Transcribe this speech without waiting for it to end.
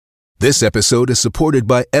This episode is supported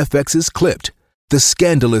by FX's Clipped, the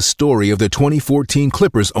scandalous story of the 2014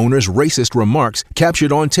 Clippers owner's racist remarks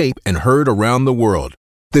captured on tape and heard around the world.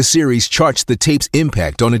 The series charts the tape's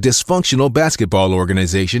impact on a dysfunctional basketball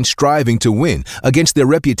organization striving to win against their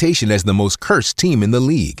reputation as the most cursed team in the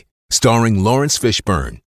league. Starring Lawrence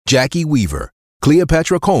Fishburne, Jackie Weaver,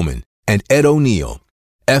 Cleopatra Coleman, and Ed O'Neill.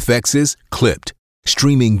 FX's Clipped,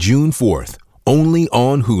 streaming June 4th, only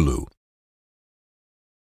on Hulu.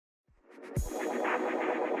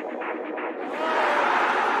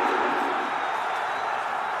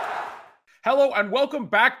 Hello and welcome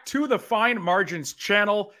back to the Fine Margins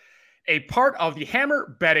channel, a part of the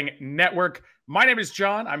Hammer Betting Network. My name is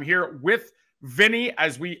John. I'm here with Vinny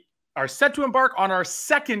as we are set to embark on our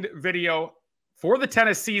second video for the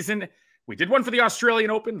tennis season. We did one for the Australian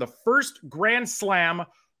Open, the first Grand Slam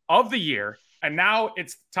of the year, and now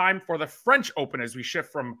it's time for the French Open as we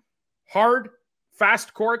shift from hard,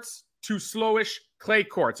 fast courts to slowish clay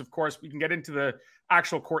courts. Of course, we can get into the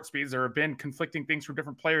actual court speeds. There have been conflicting things from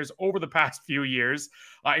different players over the past few years,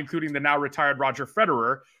 including the now retired Roger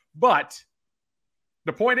Federer. But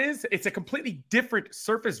the point is, it's a completely different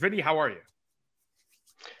surface. Vinny, how are you?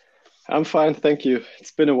 I'm fine, thank you.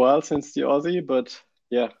 It's been a while since the Aussie, but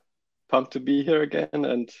yeah, pumped to be here again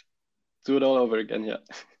and do it all over again. Yeah.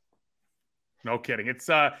 No kidding. It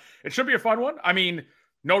should be a fun one. I mean,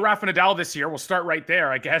 no Rafa Nadal this year. We'll start right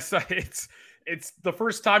there, I guess. It's the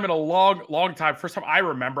first time in a long time. First time I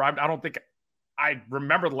remember. I don't think I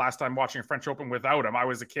remember the last time watching a French Open without him. I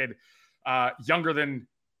was a kid, younger than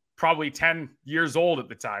probably 10 years old at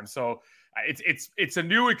the time. So it's a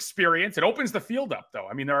new experience. It opens the field up, though.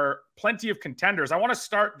 I mean, there are plenty of contenders. I want to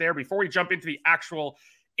start there before we jump into the actual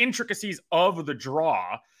intricacies of the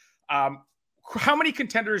draw. How many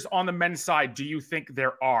contenders on the men's side do you think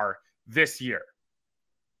there are this year?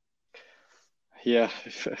 Yeah,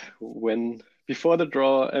 before the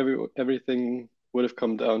draw, everything would have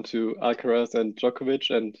come down to Alcaraz and Djokovic,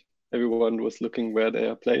 and everyone was looking where they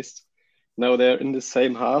are placed. Now they're in the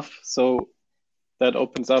same half, so that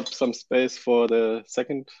opens up some space for the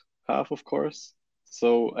second half, of course.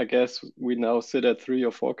 So I guess we now sit at 3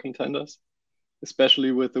 or 4 contenders,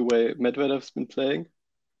 especially with the way Medvedev's been playing.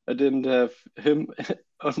 I didn't have him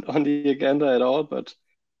on the agenda at all, but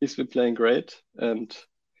he's been playing great and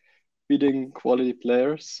beating quality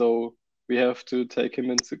players, so we have to take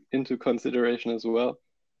him into consideration as well.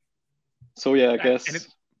 So yeah, I guess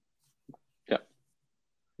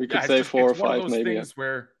we could say 4 or 5 maybe. Things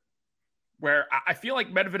where I feel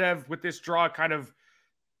like Medvedev with this draw kind of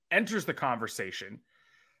enters the conversation,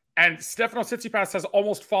 and Stefanos Tsitsipas has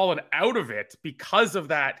almost fallen out of it because of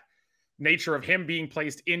that nature of him being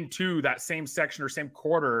placed into that same section or same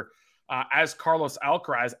quarter as Carlos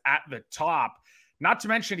Alcaraz at the top. Not to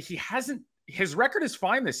mention, his record is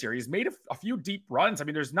fine this year. He's made a few deep runs. I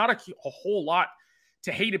mean, there's not a whole lot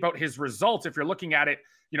to hate about his results if you're looking at it,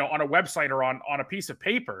 on a website or on a piece of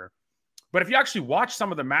paper. But if you actually watch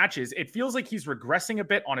some of the matches, it feels like he's regressing a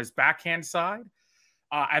bit on his backhand side.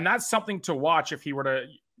 And that's something to watch if he were to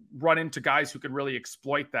run into guys who can really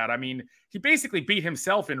exploit that. I mean, he basically beat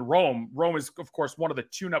himself in Rome. Rome is, of course, one of the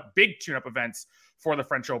big tune-up events for the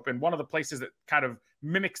French Open, one of the places that kind of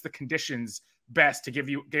mimics the conditions best to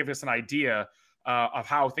give us an idea of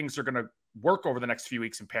how things are going to work over the next few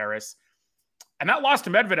weeks in Paris. And that loss to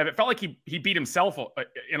Medvedev, it felt like he beat himself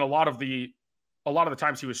in a lot of the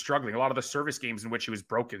times he was struggling, a lot of the service games in which he was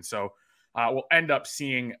broken. So we'll end up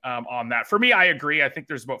seeing on that. For me, I agree. I think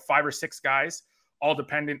there's about 5 or 6 guys, all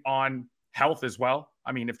dependent on health as well.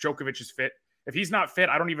 I mean, if Djokovic is fit, if he's not fit,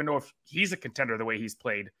 I don't even know if he's a contender the way he's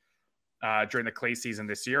played during the clay season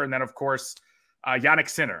this year. And then, of course, Jannik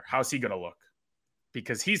Sinner, how's he going to look?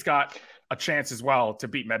 Because he's got a chance as well to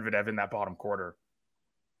beat Medvedev in that bottom quarter.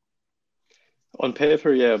 On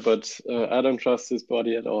paper, yeah, but I don't trust his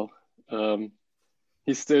body at all.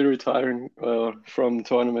 He's still retiring from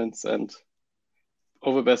tournaments, and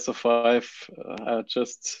over best of 5, I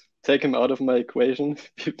just take him out of my equation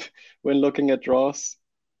when looking at draws.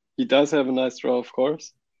 He does have a nice draw, of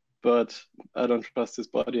course, but I don't trust his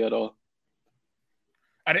body at all.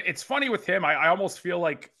 And it's funny with him. I almost feel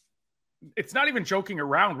like it's not even joking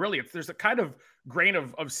around, really. There's a kind of grain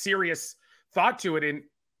of serious thought to it. And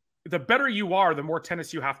the better you are, the more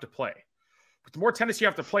tennis you have to play. But the more tennis you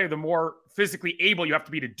have to play, the more physically able you have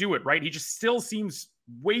to be to do it, right? He just still seems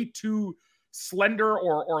way too slender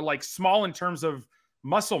or like small in terms of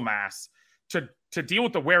muscle mass to deal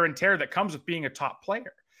with the wear and tear that comes with being a top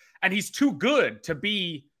player. And he's too good to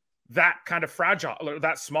be that kind of fragile, or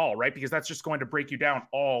that small, right? Because that's just going to break you down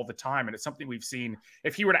all the time. And it's something we've seen.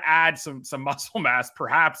 If he were to add some muscle mass,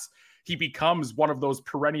 perhaps he becomes one of those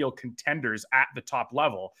perennial contenders at the top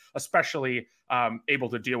level, especially able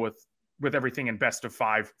to deal with everything in best of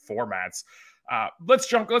 5 formats.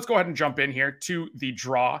 Let's go ahead and jump in here to the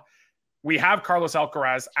draw. We have Carlos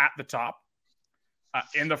Alcaraz at the top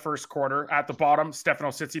in the first quarter. At the bottom,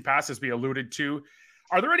 Stefanos Tsitsipas, as we alluded to.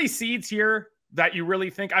 Are there any seeds here that you really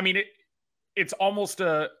think? I mean, it's almost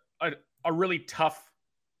a really tough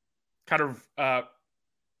kind of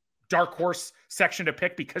dark horse section to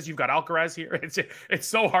pick because you've got Alcaraz here. It's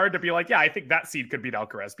so hard to be like, yeah, I think that seed could beat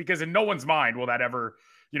Alcaraz, because in no one's mind will that ever,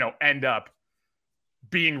 end up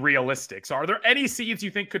being realistic. So are there any seeds you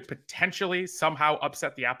think could potentially somehow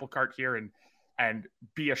upset the apple cart here and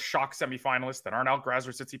be a shock semifinalist that aren't Alcaraz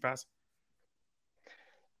or Tsitsipas?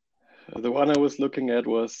 The one I was looking at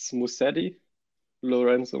was Musetti,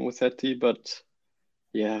 Lorenzo Musetti, but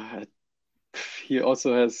yeah, he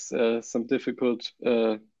also has some difficult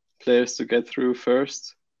players to get through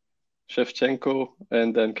first. Shevchenko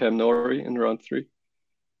and then Cam Norrie in round 3.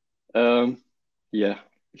 Yeah,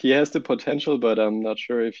 he has the potential, but I'm not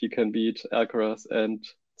sure if he can beat Alcaraz and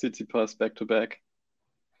Tsitsipas back to back.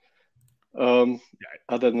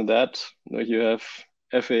 Other than that, you have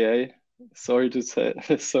FAA. Sorry to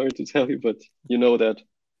tell you, but you know that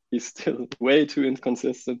he's still way too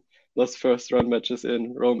inconsistent. Lost first round matches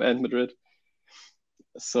in Rome and Madrid.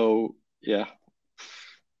 So yeah,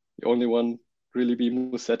 the only one really be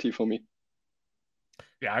Musetti for me.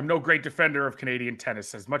 Yeah, I'm no great defender of Canadian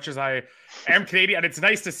tennis, as much as I am Canadian. And it's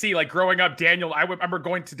nice to see, like, growing up, I remember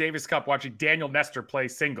going to Davis Cup, watching Daniel Nestor play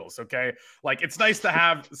singles, okay? Like, it's nice to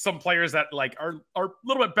have some players that, like, are a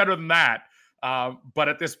little bit better than that. But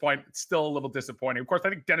at this point, it's still a little disappointing. Of course, I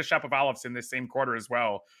think Denis Shapovalov's in this same quarter as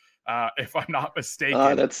well, if I'm not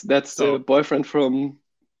mistaken. That's the boyfriend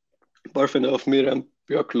of Miriam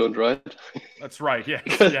Björklund, right? That's right, yes.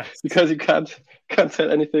 Because you can't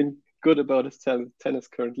tell anything good about his tennis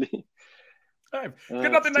currently. Got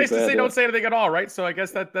nothing nice to say. Don't say anything at all, right? So I guess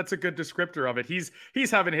that's a good descriptor of it. He's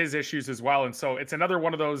having his issues as well, and so it's another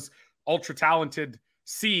one of those ultra talented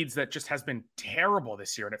seeds that just has been terrible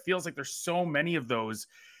this year, and it feels like there's so many of those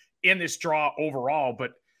in this draw overall,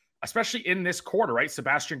 but especially in this quarter, right?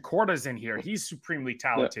 Sebastian Korda's in here. He's supremely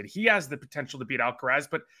talented. Yeah. He has the potential to beat Alcaraz,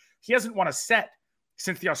 but he hasn't won a set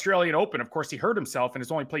since the Australian Open. Of course, he hurt himself and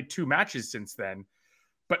has only played 2 matches since then.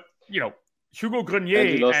 But, Hugo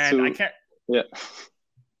Grenier and I can't... Yeah.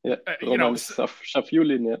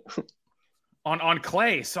 Schafulin, on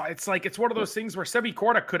clay. So it's like, it's one of those things where Sebi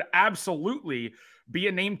Korda could absolutely be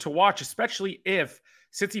a name to watch, especially if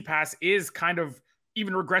Tsitsipas is kind of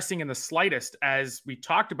even regressing in the slightest, as we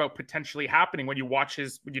talked about potentially happening when you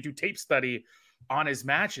do tape study on his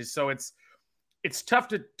matches. So it's tough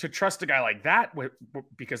to trust a guy like that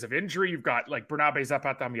because of injury. You've got like Bernabe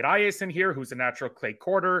Zapata Miralles in here, who's a natural clay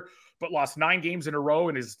quarter, but lost 9 games in a row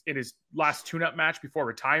in his last tune-up match before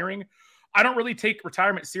retiring. I don't really take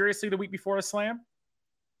retirement seriously the week before a slam,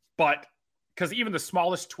 but because even the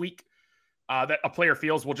smallest tweak that a player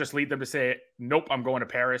feels will just lead them to say, nope, I'm going to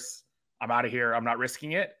Paris. I'm out of here. I'm not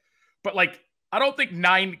risking it. But like, I don't think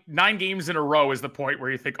nine games in a row is the point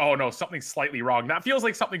where you think, oh no, something's slightly wrong. That feels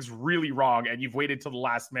like something's really wrong and you've waited till the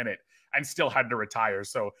last minute and still had to retire.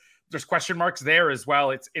 So there's question marks there as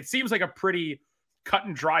well. It seems like a pretty cut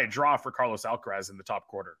and dry draw for Carlos Alcaraz in the top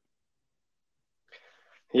quarter.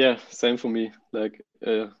 Yeah, same for me. Like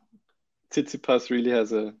Tsitsipas really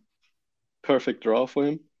has a perfect draw for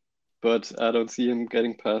him, but I don't see him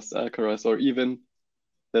getting past Alcaraz, or even,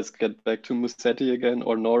 let's get back to Musetti again,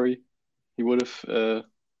 or Norrie. He would have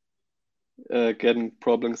getting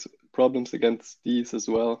problems against these as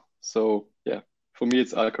well. So yeah, for me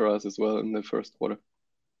it's Alcaraz as well in the first quarter.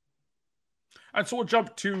 And so we'll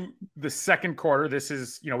jump to the second quarter. This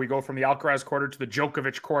is, we go from the Alcaraz quarter to the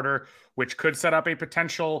Djokovic quarter, which could set up a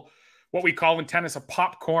potential, what we call in tennis, a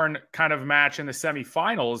popcorn kind of match in the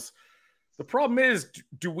semifinals. The problem is,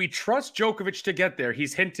 do we trust Djokovic to get there?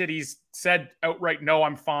 He's said outright, no,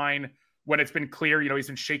 I'm fine, when it's been clear, he's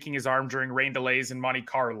been shaking his arm during rain delays in Monte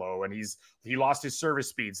Carlo, and he lost his service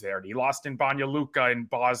speeds there, and he lost in Banja Luka in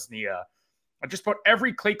Bosnia. Just about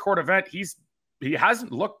every clay court event, he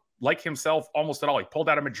hasn't looked like himself almost at all. He pulled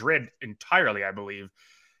out of Madrid entirely, I believe.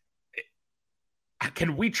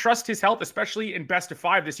 Can we trust his health, especially in best of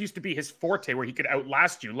 5? This used to be his forte, where he could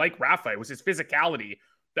outlast you. Like Rafa, it was his physicality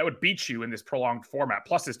that would beat you in this prolonged format,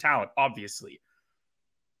 plus his talent, obviously.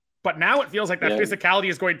 But now it feels like that physicality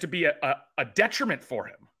is going to be a detriment for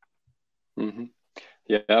him. Mm-hmm.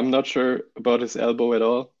 Yeah, I'm not sure about his elbow at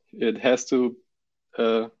all. It has to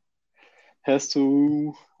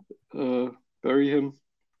bury him.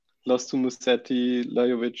 Lost to Musetti,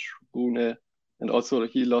 Lajovic, Rune, And also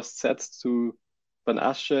he lost sets to Van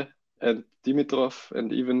Asche and Dimitrov,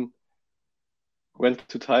 and even went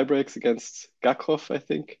to tiebreaks against Gakrov, I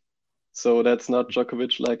think. So that's not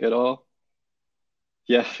Djokovic-like at all.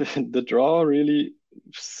 Yeah, the draw really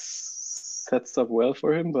sets up well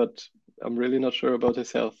for him, but I'm really not sure about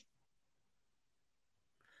his health.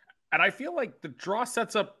 And I feel like the draw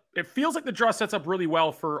sets up, it feels like the draw sets up really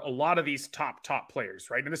well for a lot of these top players,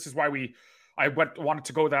 right? And this is why I wanted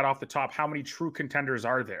to go that off the top. How many true contenders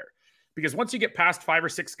are there? Because once you get past 5 or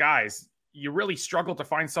 6 guys, you really struggle to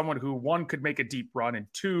find someone who, one, could make a deep run, and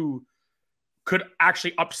two, could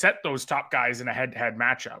actually upset those top guys in a head-to-head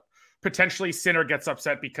matchup. Potentially Sinner gets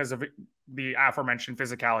upset because of the aforementioned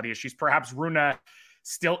physicality issues. Perhaps Rune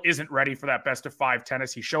still isn't ready for that best of 5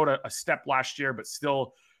 tennis. He showed a step last year, but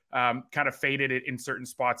still kind of faded it in certain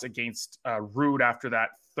spots against Ruud after that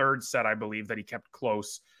third set, I believe, that he kept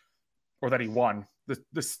close, or that he won.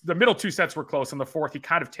 The middle 2 sets were close, and the fourth he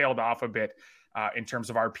kind of tailed off a bit in terms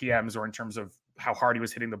of RPMs or in terms of how hard he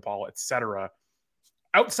was hitting the ball, etc.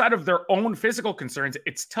 Outside of their own physical concerns,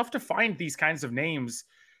 it's tough to find these kinds of names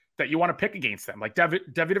that you want to pick against them. Like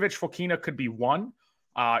Davidovich Fokina could be one.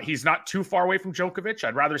 He's not too far away from Djokovic.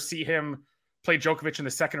 I'd rather see him play Djokovic in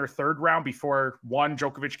the second or third round before, one,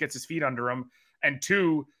 Djokovic gets his feet under him, and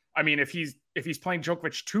two, I mean, if he's playing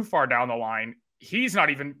Djokovic too far down the line, he's not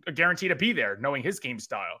even a guarantee to be there, knowing his game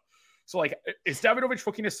style. So, like, is Davidovich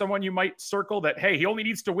Fokina someone you might circle that, hey, he only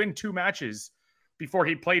needs to win 2 matches before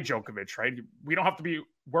he'd play Djokovic, right? We don't have to be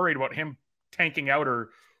worried about him tanking out or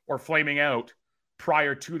flaming out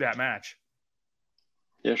prior to that match.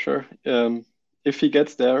 Yeah, sure. If he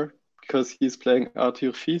gets there, because he's playing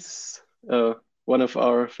Arthur Fils, one of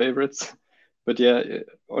our favorites. But yeah,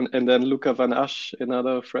 and then Luca Van Asch,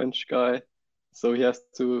 another French guy. So he has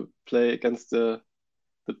to play against the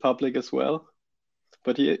public as well.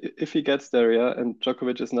 But if he gets there, yeah, and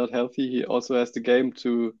Djokovic is not healthy, he also has the game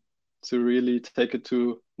to really take it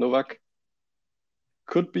to Novak.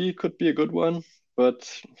 Could be a good one,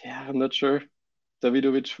 but yeah, I'm not sure.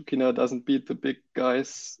 Davidovich Fokina doesn't beat the big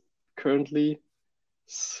guys currently.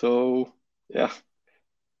 So yeah.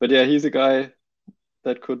 But yeah, he's a guy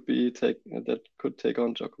that could take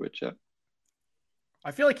on Djokovic, yeah. I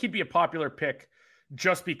feel like he'd be a popular pick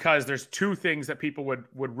just because there's 2 things that people would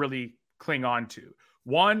really cling on to.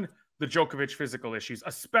 One, the Djokovic physical issues,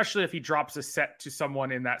 especially if he drops a set to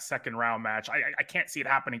someone in that second round match. I can't see it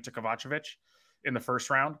happening to Kovacevic in the first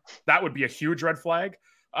round. That would be a huge red flag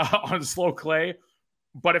on slow clay.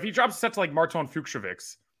 But if he drops a set to like Marton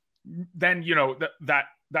Fucsovics, then, you know, that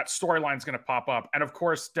storyline is going to pop up. And of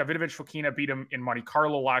course, Davidovich Fokina beat him in Monte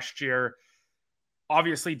Carlo last year.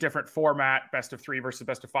 Obviously, different format, best of 3 versus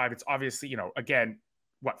best of 5. It's obviously, you know, again,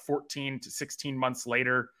 14 to 16 months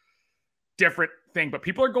later, different thing. But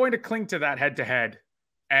people are going to cling to that head-to-head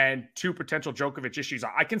and 2 potential Djokovic issues.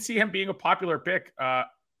 I can see him being a popular pick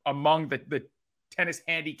among the tennis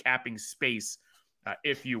handicapping space,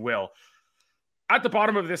 if you will. At the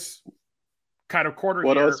bottom of this kind of quarter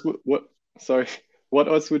what here... What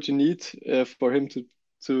else would you need for him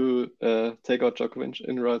to take out Djokovic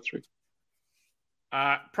in round 3?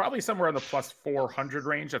 Probably somewhere in the plus 400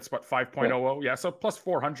 range. That's what, 5.00. Yeah, so plus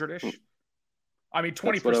 400-ish. I mean,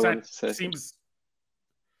 20% seems...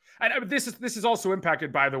 And this is also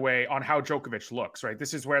impacted, by the way, on how Djokovic looks, right?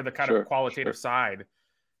 This is where the kind of qualitative side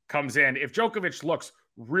comes in. If Djokovic looks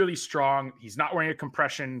really strong, he's not wearing a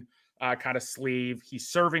compression kind of sleeve, he's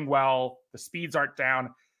serving well, the speeds aren't down,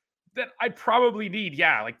 then I'd probably need,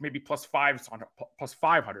 like maybe plus 500,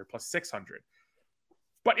 plus 600.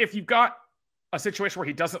 But if you've got a situation where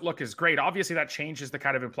he doesn't look as great, obviously that changes the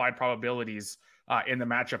kind of implied probabilities in the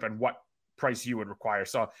matchup and what price you would require.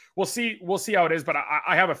 So we'll see how it is, but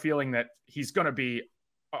I have a feeling that he's going to be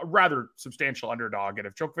a rather substantial underdog. And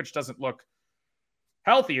if Djokovic doesn't look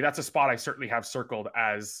healthy, that's a spot I certainly have circled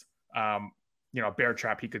as, a bear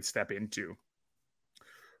trap he could step into.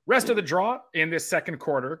 Rest of the draw in this second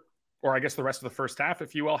quarter, or I guess the rest of the first half,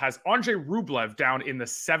 if you will, has Andrei Rublev down in the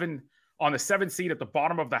 7 seed at the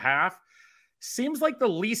bottom of the half. Seems like the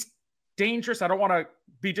least dangerous. I don't want to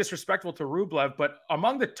be disrespectful to Rublev, but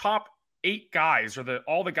among the top 8 guys, or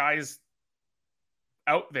all the guys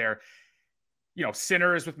out there,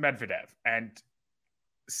 Sinner is with Medvedev, and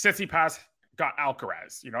Tsitsipas got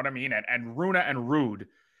Alcaraz, you know what I mean? And Rune and Ruud.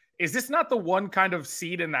 Is this not the one kind of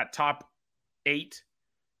seed in that top 8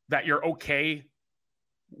 that you're okay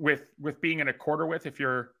with being in a quarter with if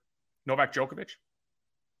you're Novak Djokovic?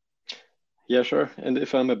 Yeah, sure. And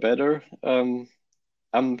if I'm a bettor,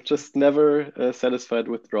 I'm just never satisfied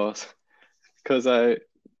with draws, because I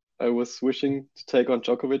was wishing to take on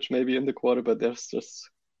Djokovic maybe in the quarter, but there's just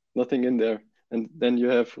nothing in there. And then you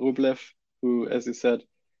have Rublev, who, as you said,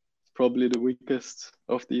 is probably the weakest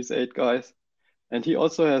of these 8 guys. And he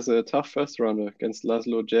also has a tough first rounder against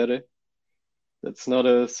Laszlo Djere. That's not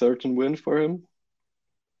a certain win for him.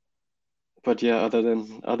 But yeah, other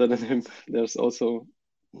than him, there's also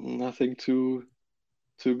nothing too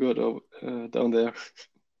good down there.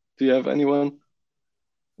 Do you have anyone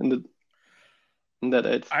in that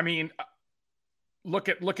 8? I mean, look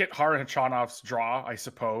at Harhachanov's draw, I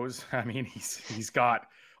suppose. I mean, he's got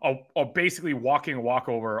a basically walking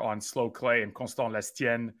walkover on slow clay and Constant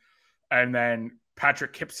Lestienne, and then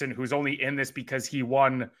Patrick Kipson, who's only in this because he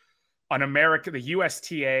won the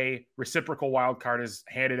USTA reciprocal wildcard is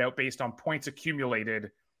handed out based on points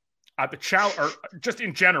accumulated at the or just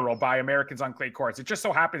in general by Americans on clay courts. It just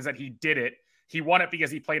so happens that he did it. He won it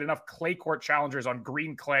because he played enough clay court challengers on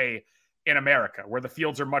green clay in America, where the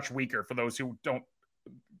fields are much weaker. For those who don't,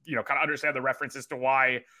 kind of understand the references to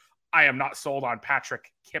why I am not sold on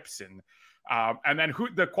Patrick Kipson. And then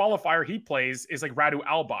the qualifier he plays is like Radu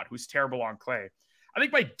Albot, who's terrible on clay. I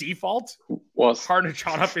think by default,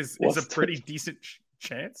 Harnachanov is a pretty decent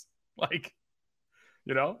chance.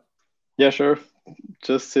 Yeah, sure.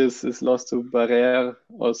 Just his loss to Barrère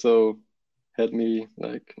also had me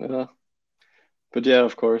but yeah,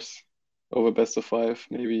 of course, over best of 5,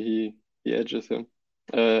 maybe he edges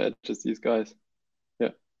these guys. Yeah.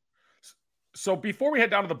 So before we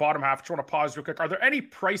head down to the bottom half, I just want to pause real quick. Are there any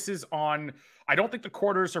prices on? I don't think the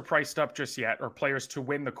quarters are priced up just yet, or players to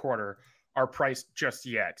win the quarter are priced just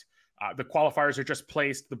yet. The qualifiers are just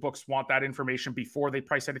placed. The books want that information before they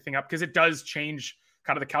price anything up, because it does change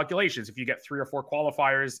kind of the calculations. If you get 3 or 4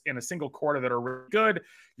 qualifiers in a single quarter that are really good,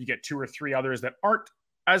 you get 2 or 3 others that aren't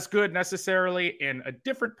as good necessarily in a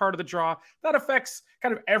different part of the draw. That affects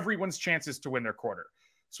kind of everyone's chances to win their quarter.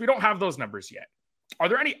 So we don't have those numbers yet. Are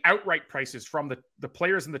there any outright prices from the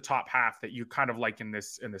players in the top half that you kind of like in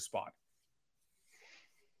this spot?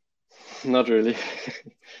 Not really.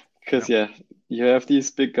 Because you have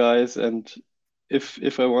these big guys, and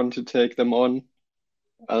if I want to take them on,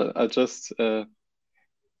 I'll just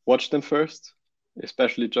watch them first,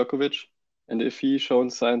 especially Djokovic. And if he's shown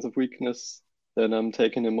signs of weakness, then I'm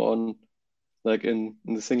taking him on, like in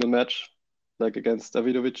the single match, like against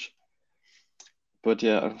Davidovic. But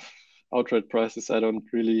yeah, outright prices, I don't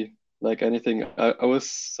really like anything. I was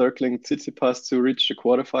circling Tsitsipas to reach the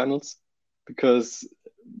quarterfinals, because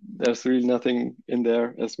there's really nothing in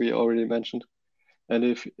there, as we already mentioned.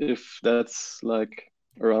 And if that's like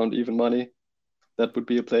around even money, that would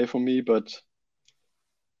be a play for me. But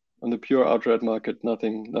on the pure outright market,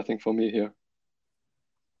 nothing for me here.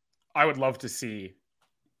 I would love to see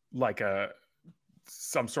like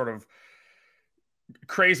some sort of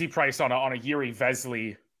crazy price on a Yuri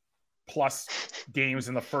Vesely plus games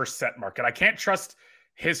in the first set market. I can't trust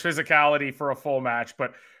his physicality for a full match,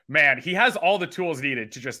 but man, he has all the tools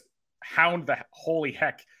needed to just hound the holy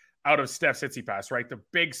heck out of Steph Tsitsipas, right? The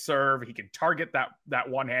big serve, he can target that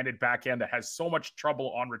one-handed backhand that has so much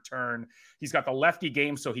trouble on return. He's got the lefty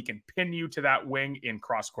game, so he can pin you to that wing in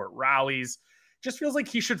cross-court rallies. Just feels like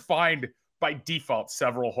he should find, by default,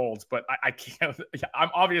 several holds, but I can't. I'm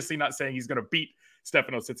obviously not saying he's going to beat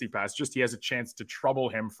Stefanos Tsitsipas, just he has a chance to trouble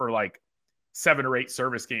him for like 7 or 8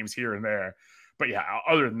 service games here and there. But yeah,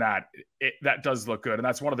 other than that, that does look good. And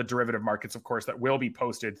that's one of the derivative markets, of course, that will be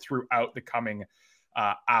posted throughout the coming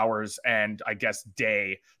hours and I guess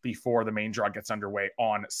day before the main draw gets underway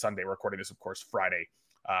on Sunday. We're recording this, of course, Friday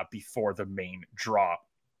before the main draw.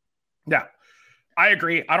 Yeah, I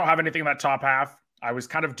agree. I don't have anything in that top half. I was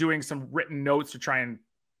kind of doing some written notes to try and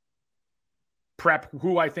prep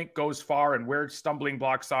who I think goes far and where stumbling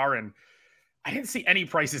blocks are. And I didn't see any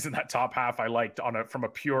prices in that top half I liked from a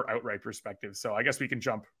pure outright perspective. So I guess we can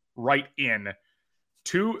jump right in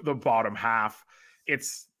to the bottom half.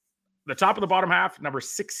 It's the top of the bottom half, number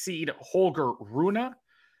 6 seed Holger Rune.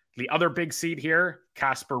 The other big seed here,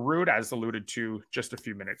 Casper Ruud, as alluded to just a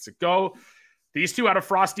few minutes ago. These two had a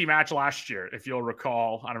frosty match last year, if you'll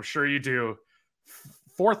recall, and I'm sure you do.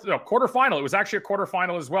 Quarterfinal. It was actually a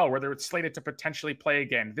quarterfinal as well, where they were slated to potentially play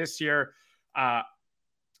again this year.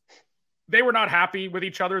 They were not happy with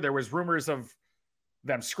each other. There was rumors of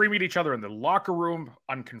them screaming at each other in the locker room,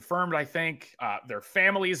 unconfirmed, I think. Their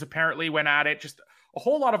families apparently went at it. Just a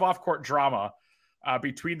whole lot of off-court drama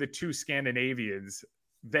between the two Scandinavians.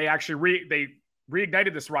 They actually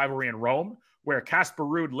reignited this rivalry in Rome, where Casper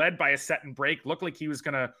Ruud, led by a set and break, looked like he was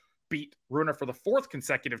going to beat Rune for the 4th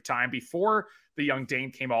consecutive time before the young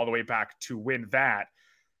Dane came all the way back to win that.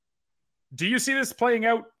 Do you see this playing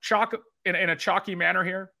out in a chalky manner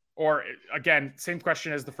here? Or again, same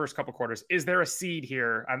question as the first couple quarters. Is there a seed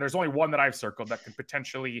here? And there's only one that I've circled that could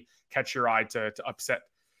potentially catch your eye to upset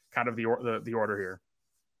kind of the order here.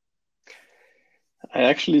 I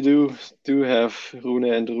actually do have Rune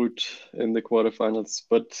and Ruud in the quarterfinals,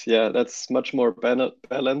 but yeah, that's much more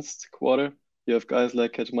balanced quarter. You have guys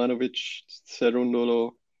like Kecmanovic,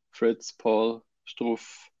 Cerundolo, Fritz, Paul, Struff,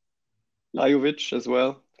 Lajovic as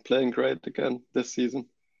well, playing great again this season.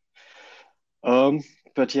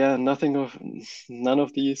 But yeah, none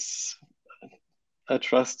of these I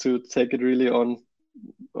trust to take it really on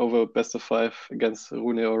over best of 5 against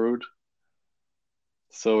Rune or Ruud.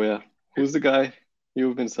 So yeah, who's the guy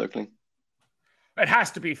you've been circling? It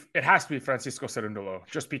has to be Francisco Cerundolo,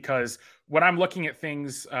 just because when I'm looking at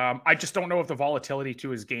things, I just don't know if the volatility to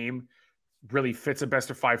his game really fits a best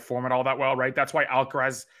of 5 format all that well, right? That's why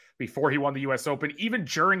Alcaraz, before he won the US Open, even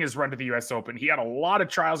during his run to the US Open, he had a lot of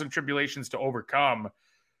trials and tribulations to overcome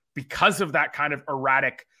because of that kind of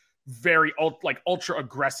erratic, very ultra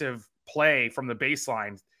aggressive play from the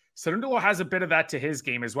baseline. Cerundolo has a bit of that to his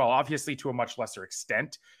game as well, obviously to a much lesser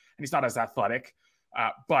extent, and he's not as athletic,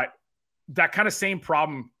 but that kind of same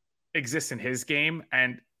problem exists in his game.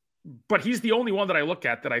 But he's the only one that I look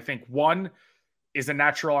at that I think, one, is a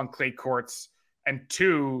natural on clay courts, and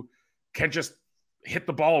 2, can just hit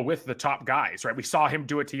the ball with the top guys, right? We saw him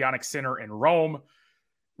do it to Jannik Sinner in Rome.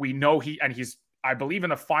 We know he's, I believe, in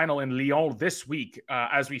the final in Lyon this week,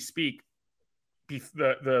 as we speak,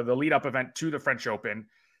 the lead-up event to the French Open.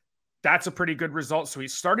 That's a pretty good result. So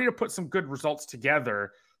he's starting to put some good results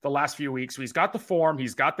together the last few weeks. So he's got the form,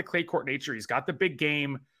 he's got the clay court nature, he's got the big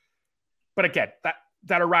game. But again,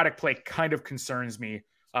 that erratic play kind of concerns me,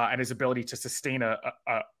 and his ability to sustain a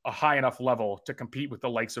high enough level to compete with the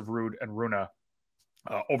likes of Ruud and Rune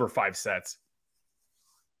over 5 sets.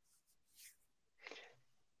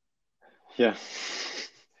 Yeah,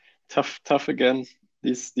 tough again.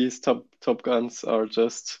 These top guns are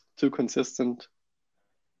just too consistent.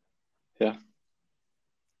 Yeah.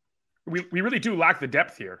 We really do lack the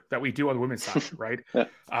depth here that we do on the women's side, right?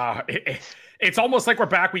 Yeah. It's almost like we're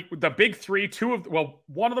back. The big 3,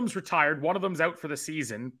 one of them's retired, one of them's out for the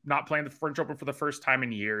season, not playing the French Open for the first time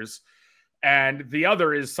in years, and the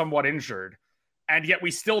other is somewhat injured. And yet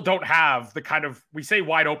we still don't have the kind of, we say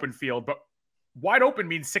wide open field, but wide open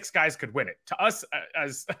means 6 guys could win it. To us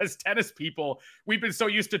as tennis people, we've been so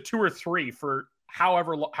used to 2 or 3 for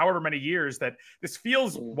however many years that this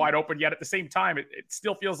feels wide open, yet at the same time it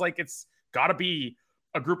still feels like it's got to be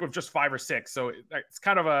a group of just 5 or 6. So it's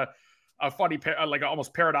kind of a funny, like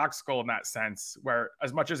almost paradoxical in that sense, where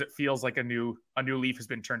as much as it feels like a new leaf has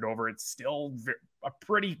been turned over, it's still a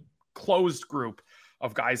pretty closed group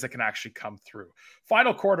of guys that can actually come through.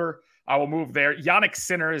 Final quarter, I will move there. Jannik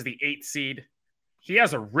Sinner is the 8th seed. He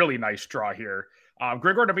has a really nice draw here.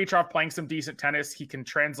 Grigor Dimitrov playing some decent tennis. He can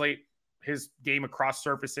translate his game across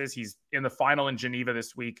surfaces. He's in the final in Geneva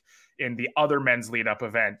this week in the other men's lead-up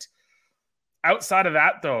event. Outside of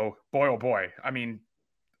that, though, boy, oh boy. I mean,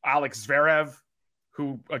 Alex Zverev,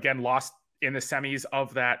 who, again, lost in the semis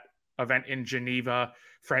of that event in Geneva.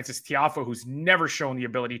 Francis Tiafoe, who's never shown the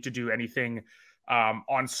ability to do anything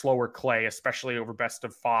on slower clay, especially over best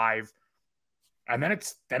of 5. And then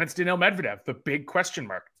it's Daniil Medvedev, the big question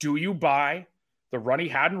mark. Do you buy the run he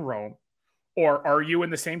had in Rome? Or are you in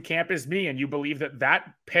the same camp as me and you believe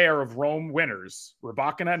that pair of Rome winners,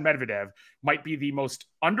 Rybakina and Medvedev, might be the most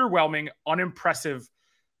underwhelming, unimpressive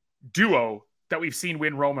duo that we've seen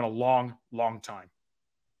win Rome in a long, long time?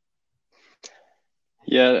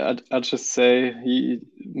 Yeah, I'd just say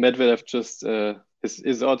Medvedev just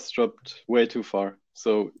his odds dropped way too far.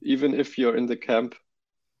 So even if you're in the camp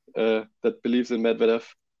that believes in Medvedev,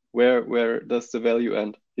 where does the value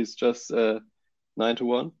end? He's just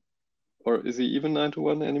 9-1. Or is he even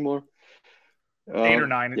 9-1 anymore? 8 or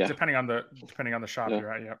 9, yeah. depending on the shop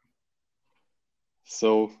you're at. Yeah.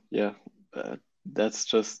 So yeah, that's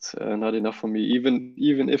just not enough for me.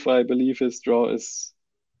 Even if I believe his draw is,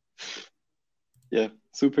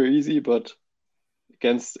 super easy, but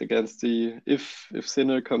against the if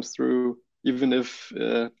Sinner comes through, even if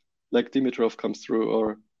like Dimitrov comes through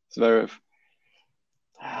or Zverev,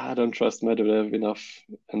 I don't trust Medvedev enough,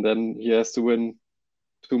 and then he has to win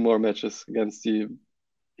 2 more matches against the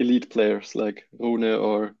elite players like Rune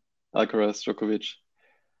or Alcaraz, Djokovic.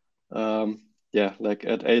 Like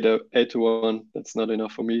at 8-1, that's not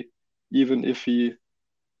enough for me. Even if he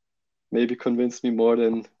maybe convinced me more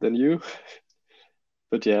than you.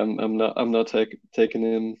 But yeah, I'm not taking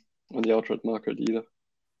him on the outright market either.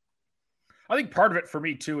 I think part of it for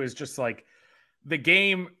me too is just like the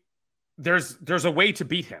game. There's a way to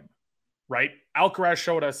beat him, right? Alcaraz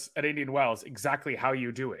showed us at Indian Wells exactly how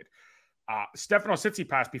you do it. Stefano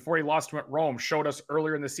Tsitsipas, before he lost him at Rome, showed us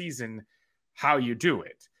earlier in the season how you do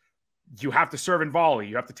it. You have to serve and volley.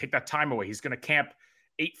 You have to take that time away. He's going to camp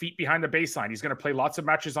 8 feet behind the baseline. He's going to play lots of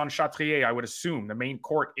matches on Châtrier, I would assume, the main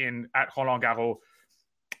court at Roland Garros.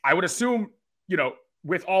 I would assume,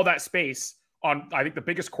 with all that space on, I think, the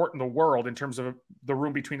biggest court in the world in terms of the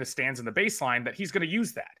room between the stands and the baseline, that he's going to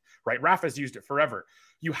use that, right? Rafa's used it forever.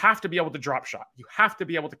 You have to be able to drop shot. You have to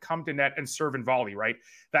be able to come to net and serve and volley, right?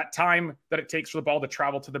 That time that it takes for the ball to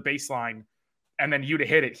travel to the baseline and then you to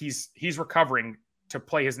hit it, he's recovering to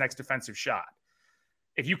play his next defensive shot.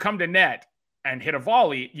 If you come to net and hit a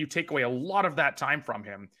volley, you take away a lot of that time from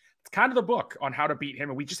him. It's kind of the book on how to beat him,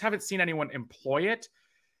 and we just haven't seen anyone employ it.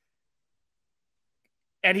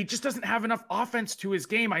 And he just doesn't have enough offense to his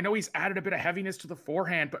game. I know he's added a bit of heaviness to the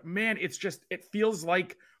forehand, but man, it feels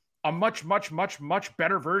like a much, much, much, much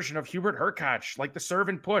better version of Hubert Hurkacz, like the serve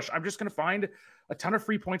and push. I'm just going to find a ton of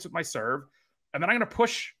free points with my serve, and then I'm going to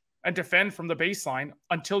push and defend from the baseline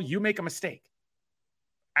until you make a mistake.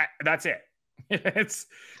 That's it.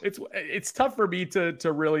 It's tough for me to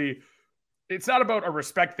really. It's not about a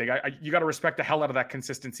respect thing. You got to respect the hell out of that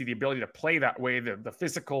consistency, the ability to play that way, the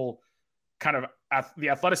physical kind of the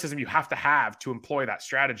athleticism you have to employ that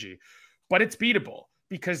strategy. But it's beatable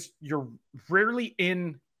because you're rarely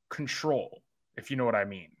in control, if you know what I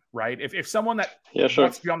mean, right? If someone that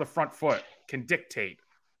wants to be on the front foot can dictate,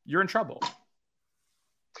 you're in trouble.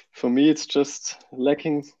 For me, it's just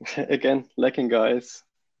lacking guys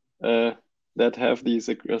that have these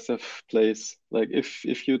aggressive plays. Like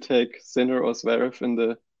if you take Sinner or Zverev in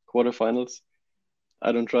the quarterfinals,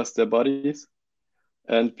 I don't trust their bodies.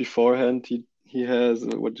 And beforehand, he has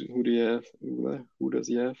who do you have? Who does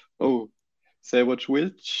he have? Oh, Savage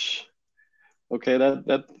Wilch. Okay,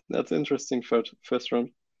 that's interesting for first round.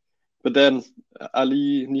 But then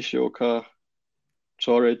Ali, Nishioka,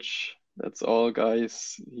 Chorich, that's all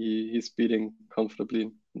guys he's beating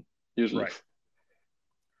comfortably usually. Right.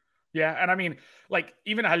 Yeah, and I mean, like,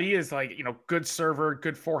 even Ali is like, good server,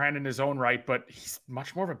 good forehand in his own right, but he's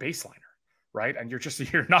much more of a baseliner, right? And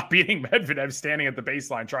you're not beating Medvedev standing at the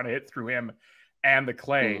baseline trying to hit through him and the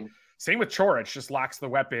clay. Same with Chorich, just lacks the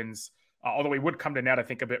weapons, although he would come to net, I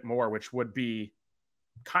think, a bit more, which would be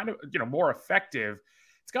kind of, more effective.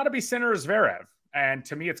 It's got to be Sinner or Zverev. And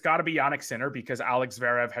to me, it's got to be Jannik Sinner, because Alex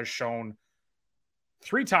Zverev has shown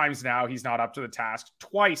 3 times now he's not up to the task,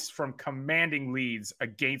 twice from commanding leads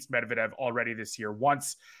against Medvedev already this year.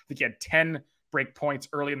 Once, I think he had 10 break points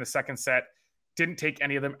early in the second set, didn't take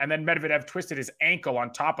any of them. And then Medvedev twisted his ankle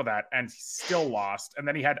on top of that and still lost. And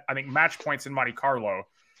then he had, I think, match points in Monte Carlo.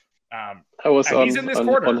 I was he's in this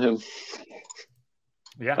quarter. On him.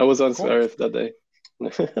 Yeah, I was on Zverev that day.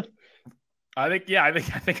 I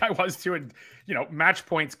think I was too. And, match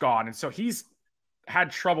points gone. And so he's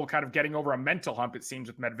had trouble kind of getting over a mental hump, it seems,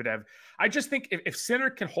 with Medvedev. I just think if Sinner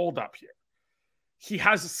can hold up here, he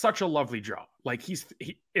has such a lovely draw. Like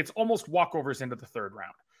it's almost walkovers into the third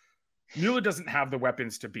round. Müller doesn't have the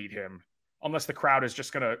weapons to beat him unless the crowd is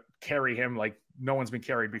just going to carry him like no one's been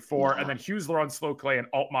carried before. And then Huesler on slow clay and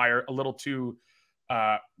Altmaier a little too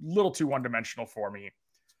one-dimensional for me.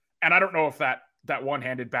 And I don't know if that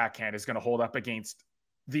one-handed backhand is going to hold up against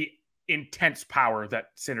the intense power that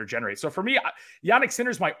Sinner generates. So for me, Jannik Sinner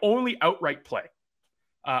is my only outright play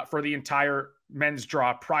for the entire men's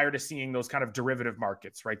draw prior to seeing those kind of derivative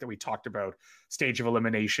markets, right, that we talked about: stage of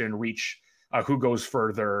elimination, reach, who goes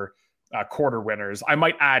further, quarter winners. I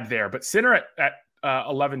might add there, but Sinner at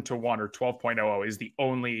 11-1 or 12.00 is the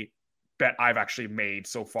only bet I've actually made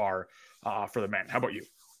so far for the men. How about you?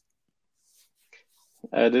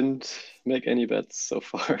 I didn't make any bets so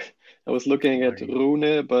far. I was looking at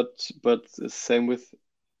Rune, but same with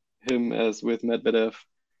him as with Medvedev.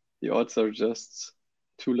 The odds are just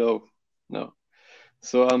too low now.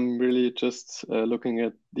 So I'm really just looking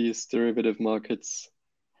at these derivative markets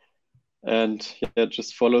and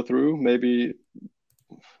just follow through. Maybe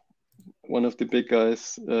one of the big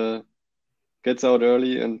guys gets out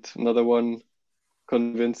early and another one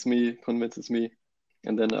convinces me,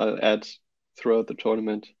 and then I'll add throughout the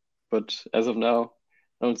tournament. But as of now,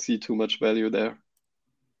 I don't see too much value there.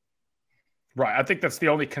 Right. I think that's the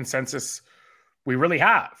only consensus we really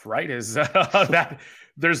have, right? Is that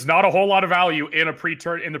there's not a whole lot of value in the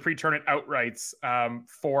pre-tournament outrights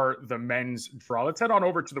for the men's draw. Let's head on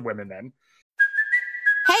over to the women then.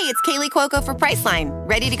 it's Kaylee Cuoco for Priceline.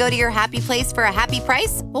 Ready to go to your happy place for a happy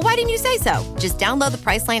price? Well, why didn't you say so? Just download the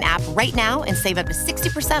Priceline app right now and save up to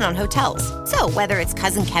 60% on hotels. So whether it's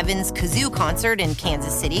Cousin Kevin's Kazoo Concert in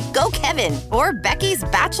Kansas City, go Kevin, or Becky's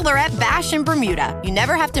Bachelorette Bash in Bermuda, you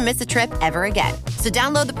never have to miss a trip ever again. So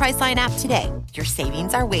download the Priceline app today. Your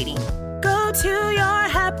savings are waiting. Go to your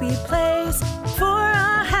happy place for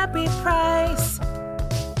a happy price.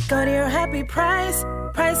 Go to your happy price,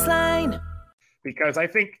 Priceline. Because I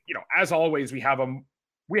think, as always, we have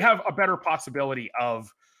a better possibility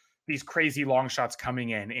of these crazy long shots coming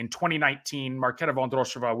in. In 2019, Marketa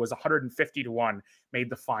Vondrousova was 150-1, made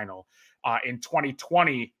the final. In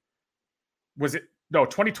 2020,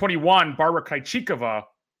 2021, Barbara Krejcikova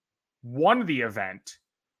won the event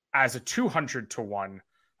as a 200-1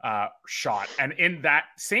 shot. And in that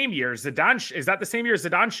same year,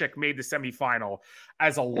 Zidansek made the semifinal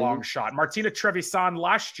as a long shot. Martina Trevisan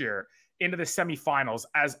last year into the semifinals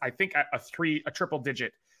as, I think, a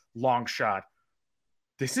triple-digit long shot.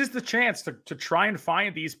 This is the chance to try and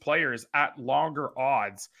find these players at longer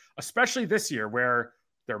odds, especially this year where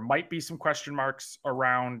there might be some question marks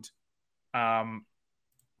around the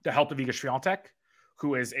health of Iga Swiatek,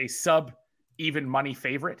 who is a sub-even money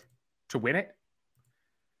favorite to win it.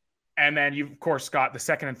 And then you've, of course, got the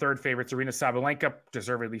second and third favorites, Aryna Sabalenka,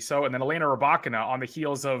 deservedly so, and then Elena Rybakina on the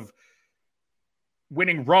heels of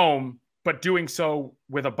winning Rome, but doing so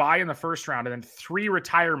with a bye in the first round and then 3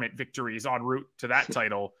 retirement victories en route to that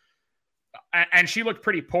title. And she looked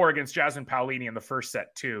pretty poor against Jasmine Paolini in the first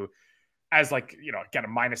set too, as again, a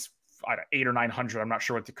minus 800 or 900. I'm not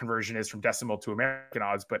sure what the conversion is from decimal to American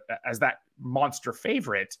odds, but as that monster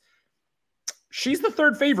favorite, she's the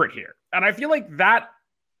third favorite here. And I feel like that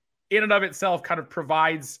in and of itself kind of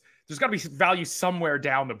provides, there's got to be value somewhere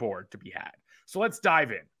down the board to be had. So let's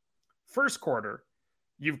dive in. First quarter,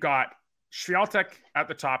 you've got Swiatek at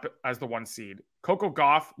the top as the 1 seed. Coco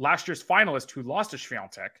Gauff, last year's finalist who lost to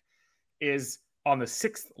Swiatek, is on the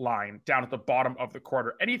 6th line down at the bottom of the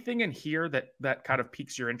quarter. Anything in here that kind of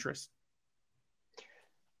piques your interest?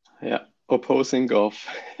 Yeah, opposing Gauff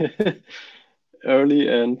early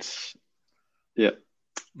and yeah.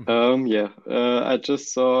 I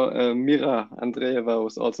just saw Mira Andreeva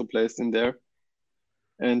was also placed in there.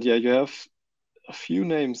 And yeah, you have a few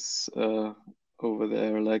names over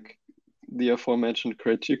there, like the aforementioned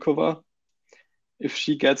Krejcikova. If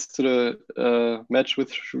she gets to the match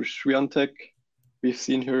with Swiatek, we've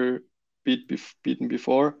seen her beaten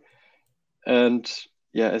before. And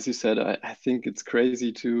yeah, as you said, I think it's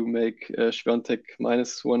crazy to make Swiatek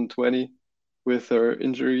minus 120 with her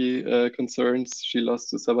injury concerns. She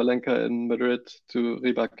lost to Sabalenka in Madrid, to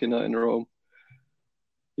Rybakina in Rome.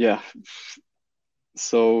 Yeah.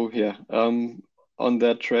 So yeah, on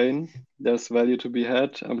that train, there's value to be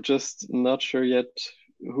had. I'm just not sure yet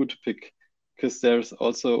who to pick, because there's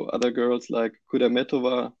also other girls like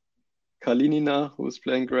Kudermetova, Kalinina, who's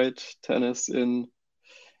playing great tennis in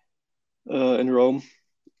Rome,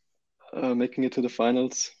 making it to the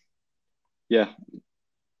finals. Yeah,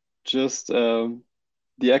 just the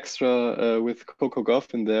extra with Coco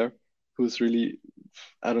Gauff in there, who's really,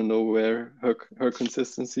 I don't know where her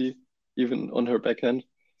consistency, even on her backhand,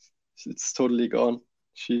 it's totally gone.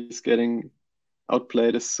 She's getting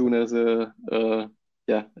outplayed as soon as a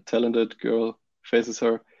talented girl faces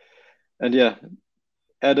her. And yeah,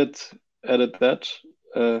 added that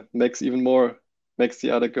makes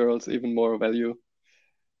the other girls even more value.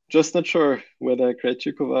 Just not sure whether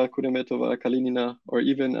Krejcikova, Kudermetova, Kalinina, or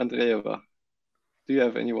even Andreeva. Do you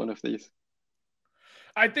have any one of these?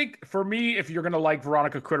 I think for me, if you're going to like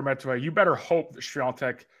Veronika Kudermetova, you better hope that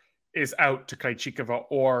Swiatek is out to Krejcikova,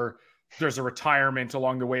 or there's a retirement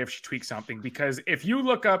along the way if she tweaks something. Because if you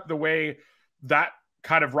look up the way that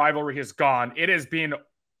kind of rivalry has gone, it has been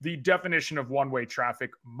the definition of one-way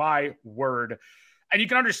traffic. My word. And you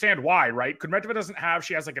can understand why, right? Kudermetova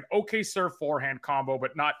she has like an okay serve forehand combo,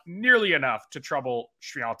 but not nearly enough to trouble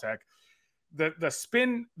Swiatek. The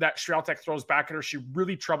spin that Swiatek throws back at her, she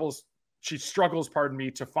struggles,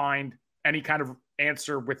 to find any kind of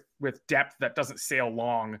answer with depth that doesn't sail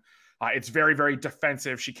long. It's very, very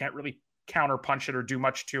defensive. She can't really counter punch it or do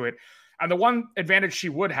much to it. And the one advantage she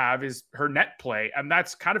would have is her net play. And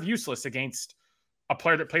that's kind of useless against a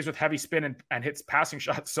player that plays with heavy spin and hits passing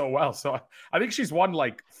shots so well. So I think she's won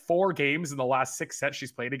like 4 games in the last 6 sets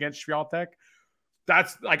she's played against Swiatek.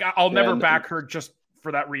 That's like, I'll never back her just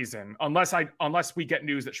for that reason, unless we get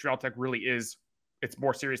news that Swiatek really it's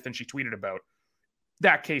more serious than she tweeted about.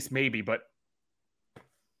 That case maybe, but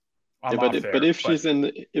if she's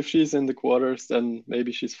in the quarters, then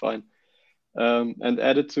maybe she's fine. And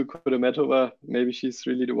added to Kudermetova, maybe she's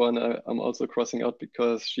really the one I'm also crossing out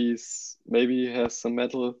because she's maybe has some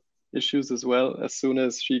mental issues as well as soon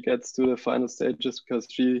as she gets to the final stages because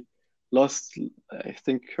she lost, I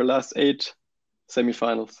think, her last 8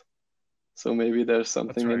 semifinals. So maybe there's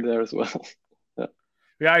something in there as well.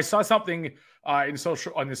 Yeah, I saw something on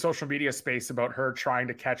the social media space about her trying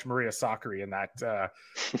to catch Maria Sakkari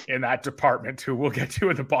in that department, who we'll get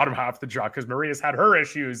to in the bottom half of the draw, because Maria's had her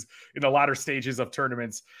issues in the latter stages of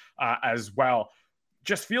tournaments as well.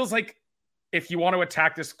 Just feels like if you want to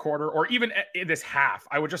attack this quarter or even in this half,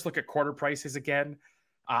 I would just look at quarter prices again.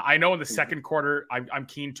 I know in the second quarter, I'm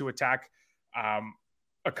keen to attack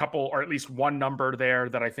a couple or at least one number there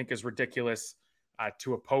that I think is ridiculous.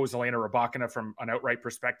 To oppose Elena Rybakina from an outright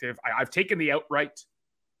perspective. I've taken the outright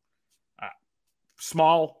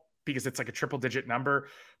small because it's like a triple digit number,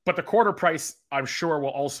 but the quarter price, I'm sure, will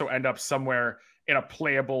also end up somewhere in a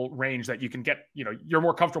playable range that you can get, you're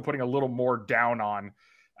more comfortable putting a little more down on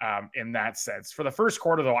in that sense. For the first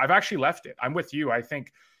quarter, though, I've actually left it. I'm with you. I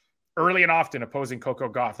think early and often opposing Coco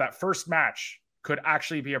Gauff, that first match could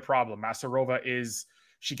actually be a problem. Masarova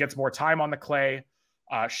she gets more time on the clay.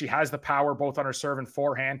 She has the power both on her serve and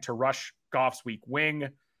forehand to rush Gauff's weak wing.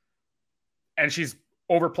 And she's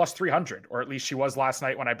over plus 300, or at least she was last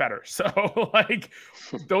night when I bet her. So like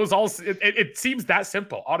those all, it seems that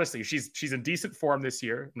simple. Honestly, she's in decent form this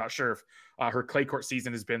year. I'm not sure if her clay court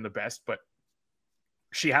season has been the best, but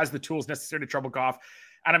she has the tools necessary to trouble Gauff.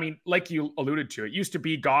 And I mean, like you alluded to, it used to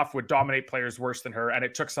be Gauff would dominate players worse than her. And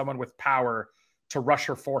it took someone with power to rush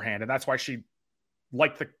her forehand. And that's why she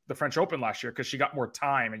liked the French Open last year, because she got more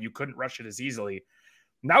time and you couldn't rush it as easily.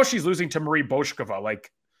 Now she's losing to Marie Boškova, like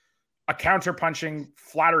a counter-punching,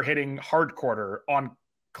 flatter-hitting hard quarter on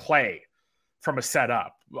clay from a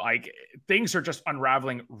setup. Like things are just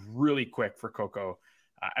unraveling really quick for Coco,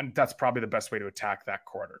 and that's probably the best way to attack that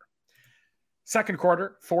quarter. Second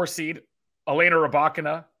quarter, 4 seed, Elena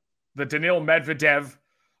Rybakina, the Daniil Medvedev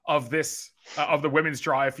of the women's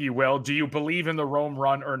draw, if you will. Do you believe in the Rome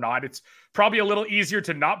run or not? It's probably a little easier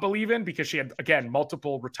to not believe in because she had, again,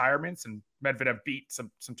 multiple retirements and Medvedev beat some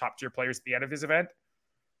top tier players at the end of his event.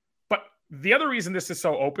 But the other reason this is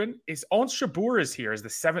so open is Ons Jabeur is here as the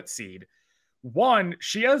 7th seed. One,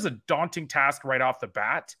 she has a daunting task right off the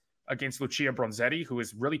bat against Lucia Bronzetti, who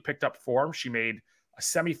has really picked up form. She made a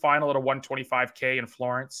semifinal at a 125K in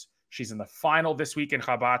Florence. She's in the final this week in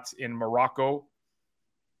Rabat in Morocco.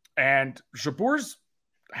 And Jabeur's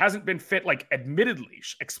hasn't been fit, like admittedly,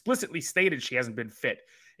 explicitly stated she hasn't been fit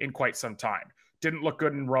in quite some time. Didn't look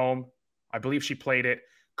good in Rome. I believe she played it.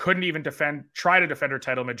 Couldn't even try to defend her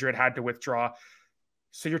title. Madrid had to withdraw.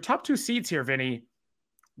 So your top 2 seeds here, Vinny,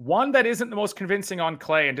 one that isn't the most convincing on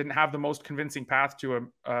clay and didn't have the most convincing path to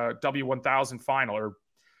a W1000 final or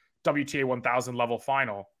WTA 1000 level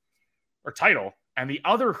final or title. And the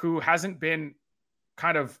other who hasn't been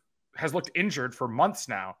has looked injured for months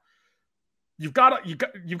now. You've got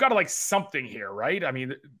to like something here, right? I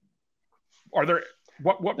mean, are there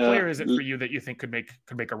what player is it for you that you think could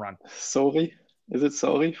make a run? Sorry, is it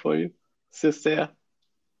sorry for you, sister?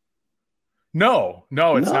 No,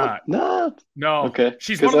 it's not. No. Okay,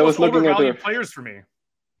 she's one of those overvalued players for me.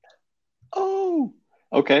 Oh,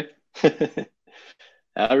 okay.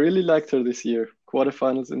 I really liked her this year.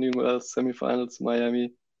 Quarterfinals in the US, semifinals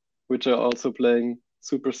Miami, which are also playing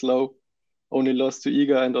super slow. Only lost to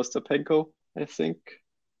Iga and Ostapenko, I think.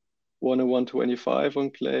 Won a 125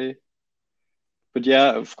 on clay. But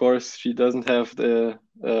yeah, of course, she doesn't have the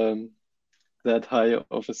that high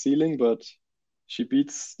of a ceiling, but she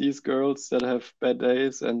beats these girls that have bad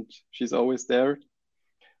days and she's always there.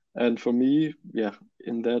 And for me, yeah,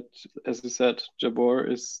 in that, as you said,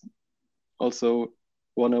 Jabeur is also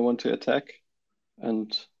one I want to attack.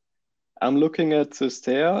 And I'm looking at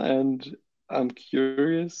Sistea and I'm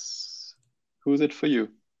curious, who's it for you?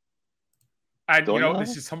 And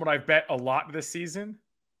this is someone I've bet a lot this season,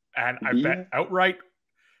 and I bet outright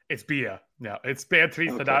it's Bia. No, it's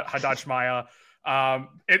Beatriz Haddad-Maia.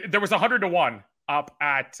 There was 100-1 up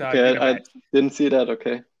at. Okay, I didn't see that.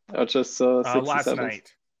 Okay, I just saw last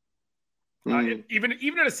night.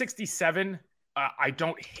 Even at a 67, I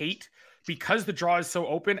don't hate because the draw is so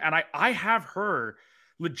open, and I have her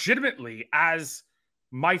legitimately as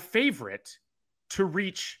my favorite to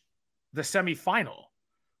reach the semifinal,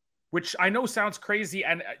 which I know sounds crazy.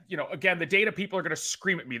 And, again, the data people are going to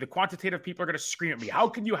scream at me. The quantitative people are going to scream at me. How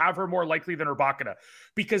can you have her more likely than Rybakina?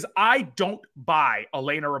 Because I don't buy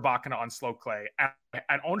Elena Rybakina on slow clay.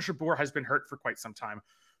 And Ons Jabeur has been hurt for quite some time.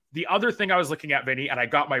 The other thing I was looking at, Vinny, and I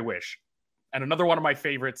got my wish, and another one of my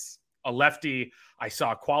favorites a lefty. I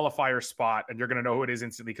saw a qualifier spot, and you're going to know who it is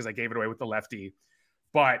instantly because I gave it away with the lefty.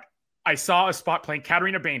 But I saw a spot playing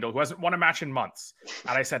Katarina Bandel, who hasn't won a match in months.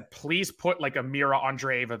 And I said, please put like a Mira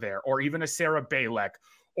Andreeva there, or even a Sarah Balek,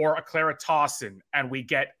 or a Clara Tauson. And we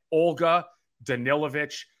get Olga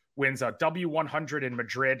Danilovic, wins a W100 in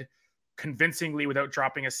Madrid convincingly without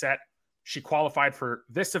dropping a set. She qualified for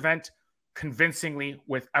this event convincingly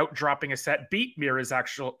without dropping a set, beat Mira's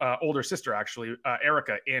actual older sister,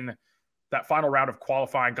 Erica, in that final round of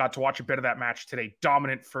qualifying. Got to watch a bit of that match today.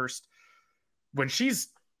 Dominant first. When she's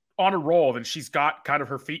on a roll, then she's got kind of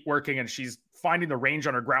her feet working and she's finding the range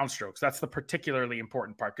on her ground strokes. That's the particularly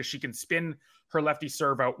important part because she can spin her lefty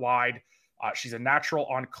serve out wide. She's a natural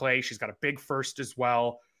on clay. She's got a big first as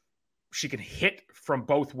well. She can hit from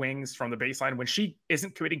both wings from the baseline. When she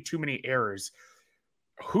isn't committing too many errors,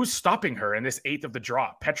 who's stopping her in this eighth of the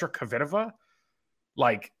draw? Petra Kvitova?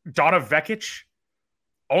 Like Donna Vekic?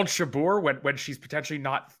 Ons Jabeur when she's potentially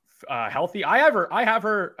not healthy? I have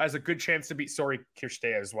her as a good chance to beat Sori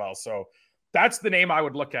Kirstea as well. So that's the name I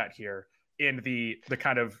would look at here in the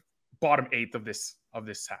kind of bottom eighth of this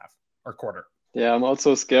half or quarter. Yeah, I'm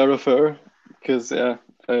also scared of her because I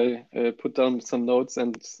put down some notes,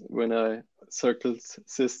 and when I circled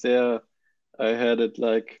Sistea, I had it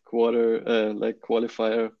like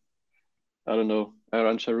qualifier. I don't know,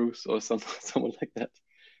 Arantxa Rus or someone like that.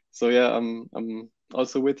 So yeah, I'm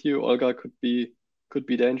also with you. Olga could be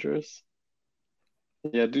dangerous.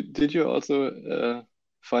 Yeah, did you also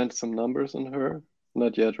find some numbers on her?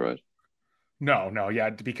 Not yet, right? No,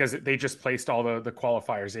 yeah, because they just placed all the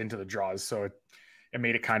qualifiers into the draws, so it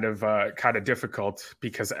made it kind of difficult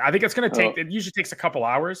because I think it's going to take. It usually takes a couple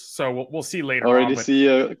hours, so we'll see later. Already see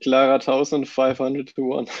Clara Tauson 500 to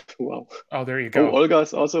 1. Wow. Oh, there you go. Oh, Olga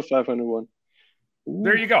is also 501.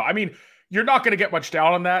 There you go. I mean, you're not going to get much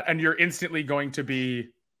down on that, and you're instantly going to be,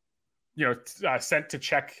 sent to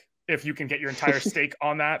check if you can get your entire stake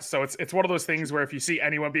on that. So it's one of those things where if you see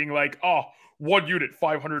anyone being like, oh, 1 unit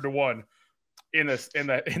 500 to 1 in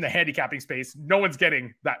the handicapping space, no one's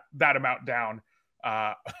getting that amount down.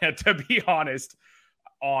 To be honest,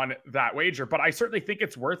 on that wager, but I certainly think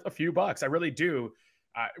it's worth a few bucks. I really do.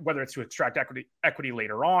 Whether it's to extract equity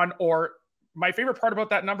later on, or my favorite part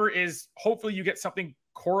about that number is hopefully you get something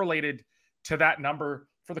correlated to that number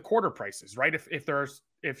for the quarter prices, right?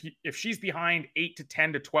 If she's behind 8 to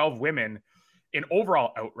 10 to 12 women in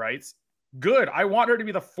overall outrights, good. I want her to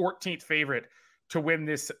be the 14th favorite to win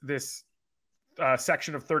this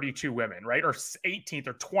section of 32 women, right? Or 18th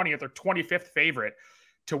or 20th or 25th favorite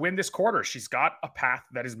to win this quarter. She's got a path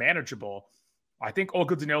that is manageable. I think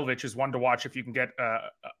Olga Danilovic is one to watch if you can get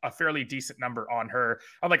a fairly decent number on her.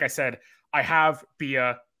 And like I said, I have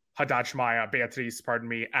Beatriz,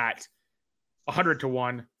 at 100 to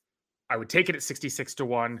 1. I would take it at 66 to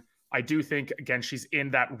 1. I do think, again, she's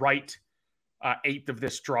in that right eighth of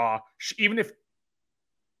this draw. Even if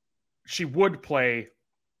she would play,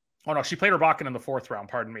 oh no, she played Rybakina in the fourth round,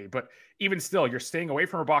 pardon me. But even still, you're staying away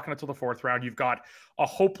from Rybakina until the fourth round. You've got a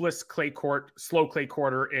hopeless slow clay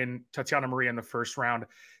quarter in Tatiana Maria in the first round.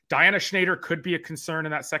 Diana Schneider could be a concern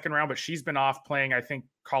in that second round, but she's been off playing, I think,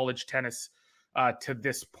 college tennis to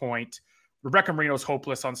this point. Rebecca Marino's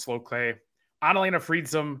hopeless on slow clay. Annalena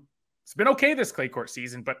Friedsam, it's been okay this clay court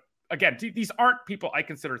season, but again, these aren't people I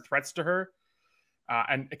consider threats to her.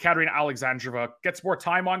 And Katerina Alexandrova gets more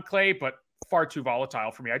time on clay, but far too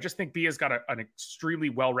volatile for me. I just think Bia's got an extremely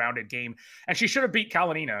well-rounded game, and she should have beat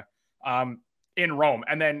Kalinina in Rome.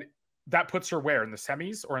 And then that puts her where, in the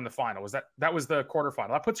semis or in the final? That was the quarterfinal.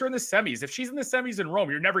 That puts her in the semis. If she's in the semis in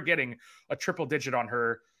Rome, you're never getting a triple digit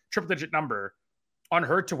number on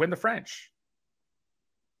her to win the French.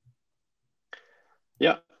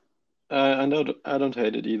 Yeah. I don't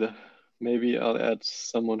hate it either. Maybe I'll add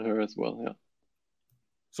someone her as well. Yeah.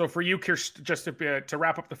 So for you, Kirst, just to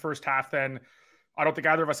wrap up the first half, then I don't think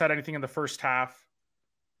either of us had anything in the first half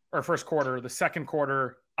or first quarter. The second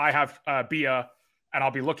quarter, I have Bia, and I'll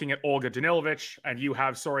be looking at Olga Danilovic, and you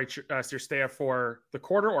have Sori Kirstea for the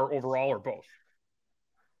quarter, or overall, or both.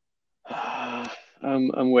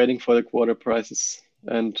 I'm waiting for the quarter prices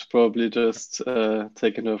and probably just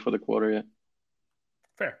taking her for the quarter. Yeah.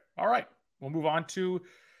 Fair. All right. We'll move on to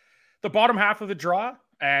the bottom half of the draw,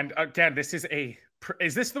 and again,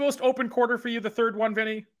 is this the most open quarter for you, the third one,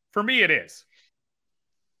 Vinny? For me, it is.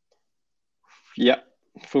 Yeah,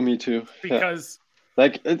 for me too. Because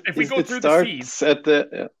if we go through the seeds,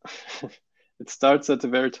 it starts at the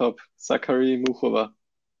very top. Zachary Muchova.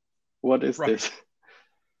 What is this?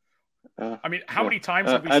 I mean, how many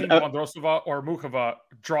times have we seen Vondrousova or Muchova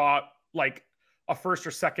draw like a first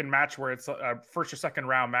or second match where it's a first or second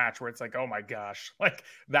round match where it's like, oh my gosh, like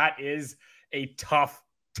that is a tough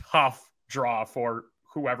draw for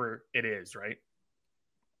whoever it is, right?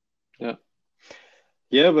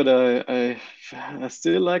 Yeah, but I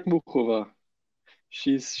still like Muchova.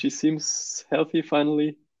 She seems healthy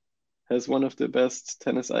finally. Has one of the best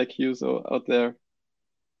tennis IQs out there.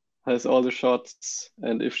 Has all the shots,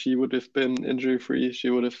 and if she would have been injury free, she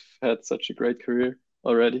would have had such a great career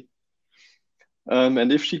already.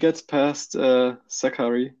 And if she gets past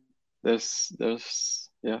Sakari, there's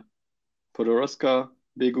Podoroska,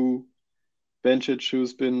 Begu, Bencic,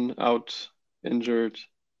 who's been out injured,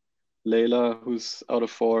 Layla, who's out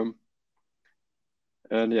of form.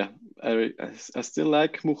 And yeah, I still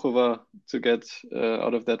like Muchova to get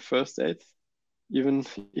out of that first eighth,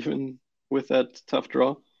 even with that tough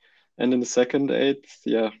draw. And in the second eighth,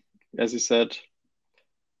 yeah, as you said,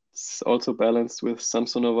 it's also balanced with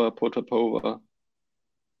Samsonova, Potapova,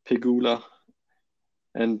 Pegula.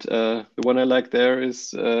 And the one I like there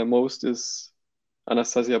is most is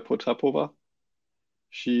Anastasia Potapova.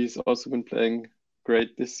 She's also been playing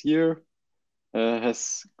great this year.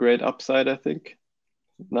 Has great upside, I think.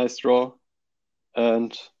 Nice draw.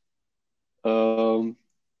 And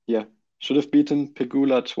yeah, should have beaten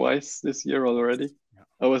Pegula twice this year already. Yeah.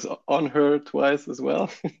 I was on her twice as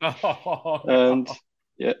well. And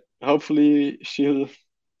yeah, hopefully she'll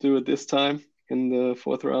do it this time in the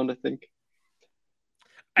fourth round, I think.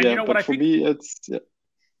 And yeah, you know but what I for think, me, it's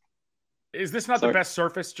is this not the best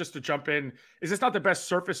surface, just to jump in? Is this not the best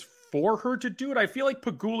surface for her to do it? I feel like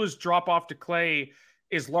Pegula's drop off to clay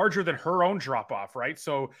is larger than her own drop off, right?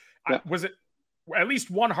 So was it at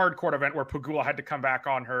least one hard court event where Pegula had to come back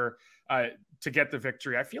on her to get the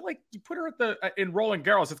victory? I feel like you put her in Roland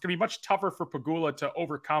Garros, it's going to be much tougher for Pegula to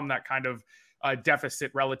overcome that kind of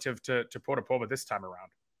deficit relative to Potapova this time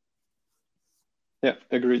around. Yeah,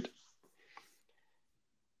 agreed.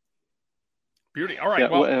 Beauty. All right. Yeah,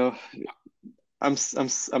 well,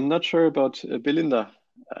 I'm not sure about Belinda.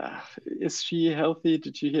 Is she healthy?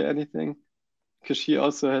 Did you hear anything? Because she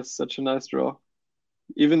also has such a nice draw.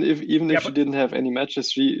 Even if she didn't have any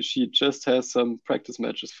matches, she just has some practice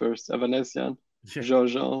matches first. Avanesian,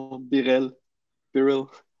 Jean, Birel,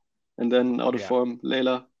 and then out of form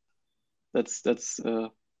Layla. That's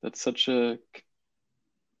such a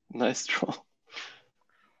nice draw.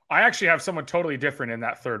 I actually have someone totally different in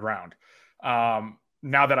that third round.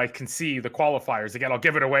 Now that I can see the qualifiers again, I'll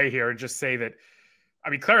give it away here and just say that, I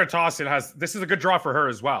mean, Clara Tauson this is a good draw for her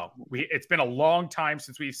as well. It's been a long time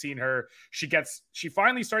since we've seen her. She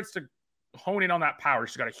finally starts to hone in on that power.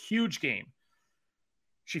 She's got a huge game.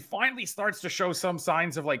 She finally starts to show some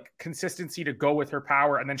signs of like consistency to go with her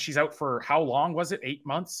power. And then she's out for how long was it? 8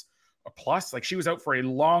 months or plus? Like she was out for a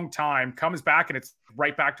long time, comes back and it's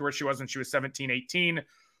right back to where she was when she was 17, 18,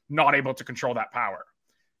 not able to control that power.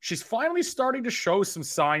 She's finally starting to show some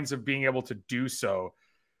signs of being able to do so.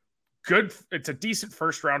 Good. It's a decent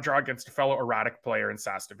first round draw against a fellow erratic player in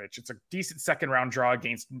Sastovich. It's a decent second round draw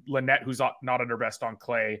against Lynette, who's not at her best on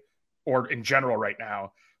clay or in general right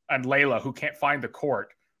now. And Layla, who can't find the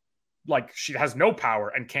court. Like she has no power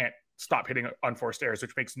and can't stop hitting unforced errors,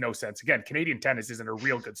 which makes no sense. Again, Canadian tennis is in a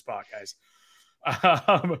real good spot, guys.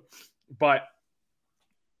 But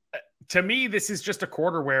to me, this is just a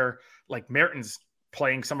quarter where like Mertens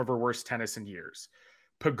playing some of her worst tennis in years.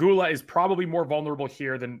 Pegula is probably more vulnerable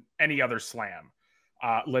here than any other slam.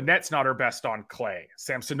 Lynette's not her best on clay.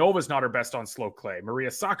 Samsonova's not her best on slow clay. Maria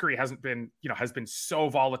Sakkari has been so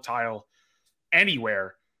volatile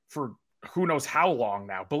anywhere for who knows how long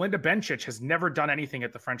now. Belinda Bencic has never done anything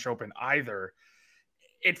at the French Open either.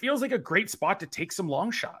 It feels like a great spot to take some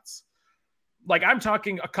long shots. Like I'm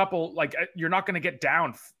talking a couple, like you're not going to get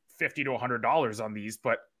down $50 to $100 on these,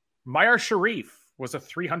 but Mayar Sharif was a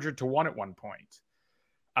 300 to 1 at one point.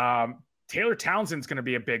 Taylor Townsend's going to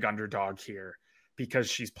be a big underdog here because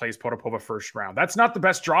she plays Potapova first round. That's not the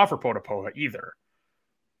best draw for Potapova either.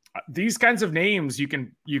 These kinds of names you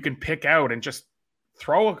can pick out and just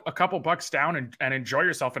throw a couple bucks down and enjoy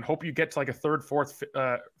yourself and hope you get to like a third, fourth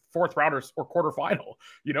round or quarterfinal,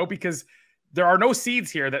 because there are no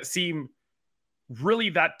seeds here that seem really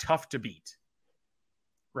that tough to beat,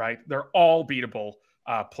 right? They're all beatable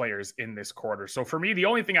players in this quarter. So for me, the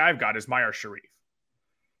only thing I've got is Mayar Sharif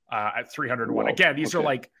at 301. Again, these are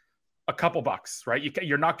like a couple bucks, right?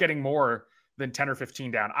 You're not getting more than 10 or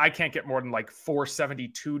 15 down. I can't get more than like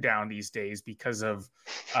 472 down these days because of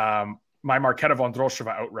my Marketa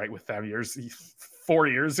Vondroshova outright with them 4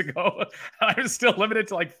 years ago. I'm still limited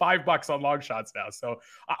to like $5 on long shots now. So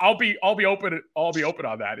I'll be open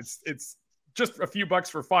on that. It's just a few bucks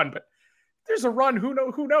for fun, but there's a run.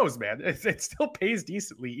 Who knows, man? It still pays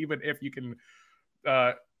decently, even if you can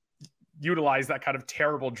utilize that kind of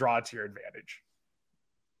terrible draw to your advantage.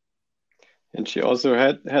 And she also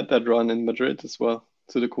had that run in Madrid as well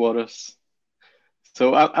to the quarters.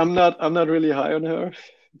 So I'm not really high on her,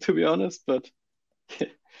 to be honest. But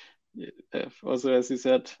also, as you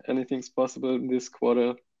said, anything's possible in this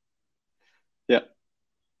quarter. Yeah.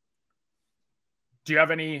 Do you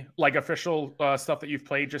have any like official stuff that you've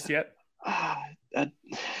played just yet?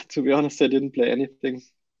 To be honest, I didn't play anything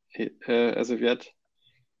as of yet.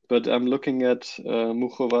 But I'm looking at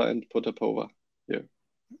Muchova and Potapova here.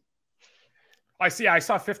 I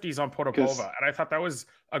saw 50s on Potapova, and I thought that was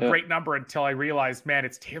a great number until I realized, man,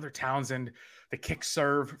 it's Taylor Townsend. The kick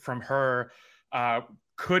serve from her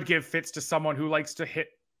could give fits to someone who likes to hit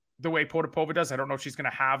the way Potapova does. I don't know if she's going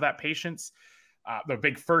to have that patience. The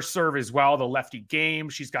big first serve as well, the lefty game.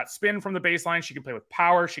 She's got spin from the baseline. She can play with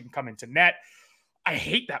power. She can come into net. I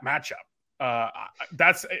hate that matchup.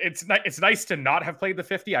 It's nice to not have played the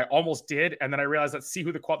 50. I almost did, and then I realized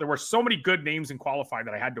there were so many good names in qualifying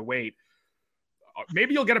that I had to wait.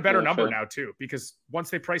 Maybe you'll get a better number now too, because once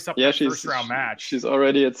they price up that first round match, she's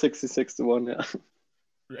already at 66-1.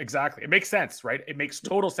 Yeah, exactly. It makes sense, right? It makes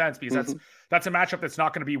total sense because that's a matchup that's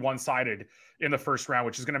not going to be one-sided in the first round,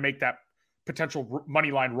 which is going to make that potential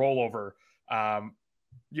money line rollover.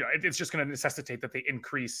 It's just going to necessitate that they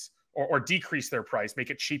increase or decrease their price, make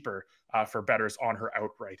it cheaper for bettors on her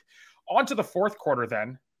outright. On to the fourth quarter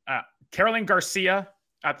then. Caroline Garcia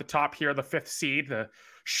at the top here, the fifth seed,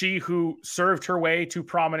 she who served her way to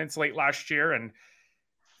prominence late last year and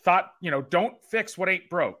thought, don't fix what ain't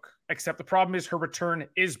broke. Except the problem is her return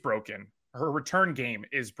is broken. Her return game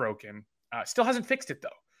is broken. Still hasn't fixed it though.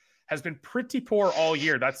 Has been pretty poor all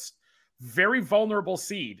year. That's very vulnerable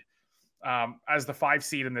seed. As the 5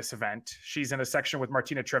 seed in this event. She's in a section with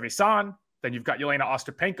Martina Trevisan. Then you've got Yelena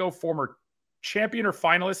Ostapenko, former champion or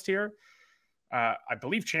finalist here. I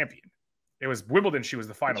believe champion. It was Wimbledon. She was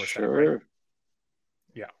the finalist. Sure. Right?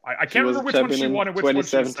 Yeah. I can't remember which one she won and which one she was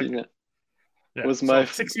second. It was my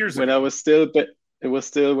 6 years when ago. I was still it was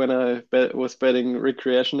still when I was betting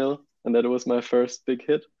recreational, and that was my first big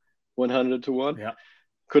hit, 100-1. Yeah.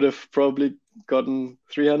 Could have probably gotten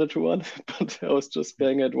 300-1, but I was just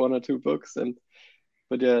playing at 1 or 2 books.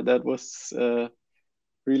 But that was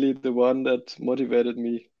really the one that motivated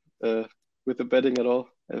me with the betting at all.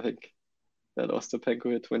 I think that Ostapenko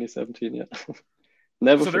in 2017. Yeah,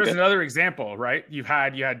 never. So there's another example, right? You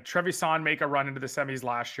had Trevisan make a run into the semis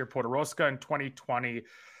last year, Podoroska in 2020.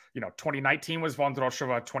 2019 was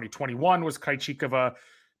Vondroshova, 2021 was Krejcikova,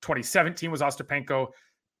 2017 was Ostapenko.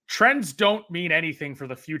 Trends don't mean anything for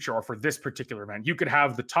the future or for this particular event. You could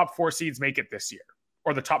have the top 4 seeds make it this year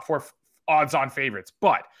or the top 4 odds-on favorites.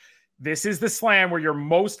 But this is the slam where you're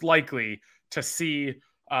most likely to see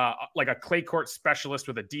like a clay court specialist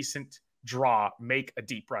with a decent draw make a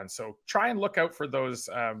deep run. So try and look out for those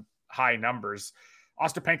high numbers.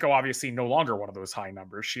 Ostapenko, obviously, no longer one of those high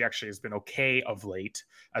numbers. She actually has been okay of late,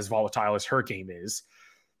 as volatile as her game is.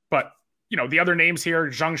 But, the other names here,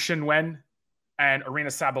 Zhang Xinwen and Arina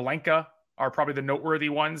Sabalenka are probably the noteworthy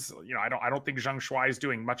ones. I don't think Zhang Shuai is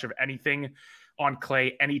doing much of anything on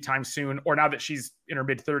clay anytime soon, or now that she's in her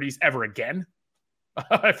mid-30s ever again,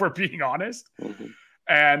 if we're being honest. Mm-hmm.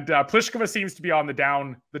 And Pliskova seems to be on the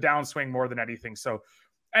downswing more than anything. So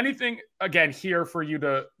anything, again, here for you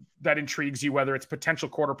that intrigues you, whether it's potential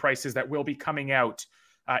quarter prices that will be coming out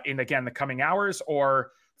in, again, the coming hours,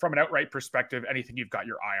 or from an outright perspective, anything you've got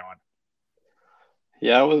your eye on?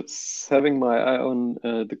 Yeah, I was having my eye on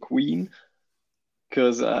the Queen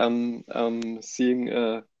because I'm seeing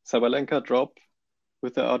Sabalenka drop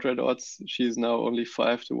with the outright odds. She's now only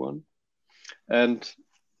 5-1, and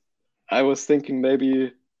I was thinking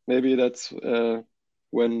maybe that's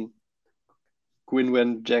when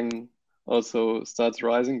Qinwen Zheng also starts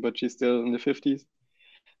rising, but she's still in the 50s.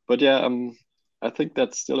 But yeah, I think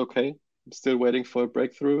that's still okay. I'm still waiting for a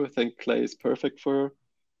breakthrough. I think clay is perfect for her.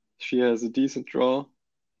 She has a decent draw.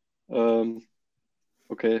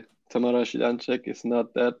 Okay, Tamara Shidanchek is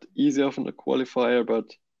not that easy of a qualifier,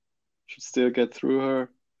 but should still get through her.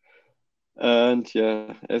 And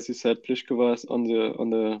yeah, as you said, Pliskova is on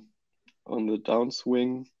the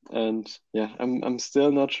downswing, and yeah, I'm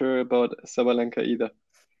still not sure about Sabalenka either.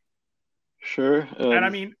 Sure, and I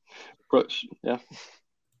mean, yeah.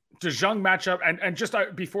 Does Zhang match up? And just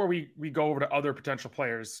before we go over to other potential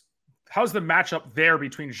players, how's the matchup there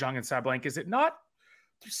between Zhang and Sabalenka? Is it not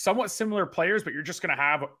somewhat similar players, but you're just going to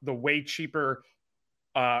have the way cheaper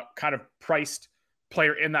kind of priced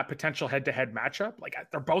player in that potential head-to-head matchup? Like,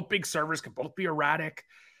 they're both big servers, can both be erratic,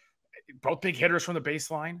 both big hitters from the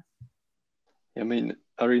baseline. I mean,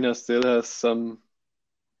 Arena still has some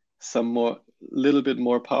more, little bit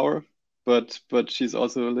more power, but she's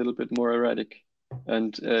also a little bit more erratic,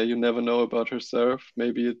 and you never know about her serve.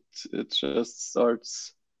 Maybe it just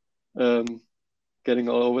starts getting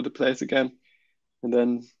all over the place again, and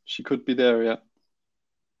then she could be there. Yeah,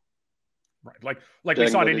 Right. Like we Zhang,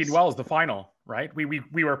 saw in that Indian is. Wells, the final, right?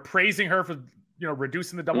 We were praising her for,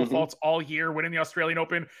 reducing the double Hmm. faults all year, winning the Australian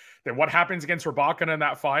Open. Then what happens against Rybakina in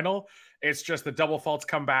that final? It's just the double faults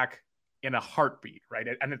come back in a heartbeat, right?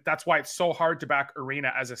 And that's why it's so hard to back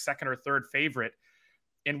Arena as a second or third favorite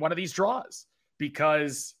in one of these draws,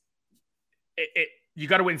 because you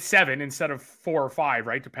got to win 7 instead of 4 or 5,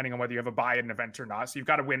 right? Depending on whether you have a bye in an event or not. So you've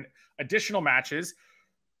got to win additional matches.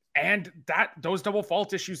 And those double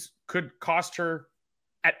fault issues could cost her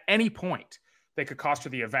at any point. They could cost her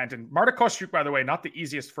the event. And Marta Kostyuk, by the way, not the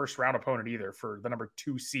easiest first round opponent either for the number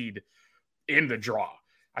 2 seed in the draw.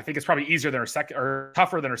 I think it's probably easier than her second, or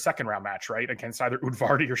tougher than her second round match, right? Against either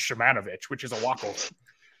Udvardy or Shimanovic, which is a walkover.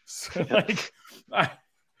 So,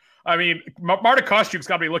 I mean, Marta Kostyuk's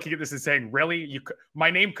got to be looking at this and saying, really?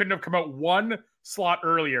 My name couldn't have come out one slot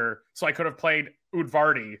earlier, so I could have played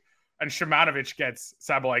Udvardy, and Shimanovic gets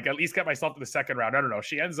Sabalenka, at least get myself to the second round. I don't know.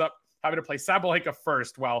 She ends up having to play Sabalenka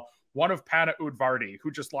first, while one of Panna Udvardy,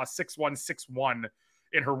 who just lost 6-1, 6-1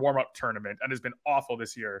 in her warm-up tournament and has been awful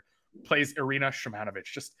this year, plays Irina Shimanovic.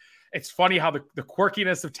 Just, it's funny how the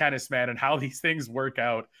quirkiness of tennis, man, and how these things work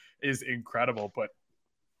out is incredible. But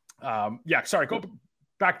sorry, go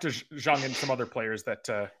back to Zhang and some other players that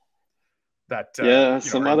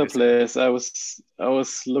Some other players. I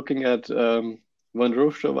was looking at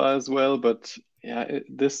Vondrousova as well, but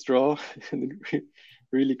this draw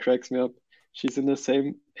really cracks me up. She's in the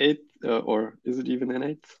same 8th, or is it even an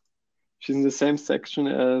 8th? She's in the same section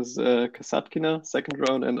as Kasatkina, second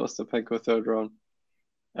round, and Ostapenko, third round.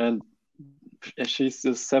 And she's the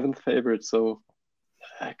 7th favorite, so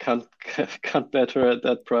I can't bet her at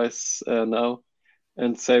that price now.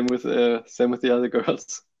 And same with the other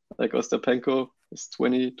girls. Like Ostapenko is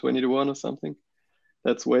 20 to 1 or something.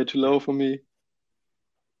 That's way too low for me.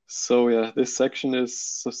 So this section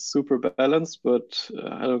is super balanced, but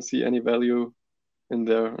I don't see any value in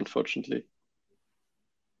there, unfortunately.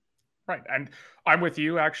 Right. And I'm with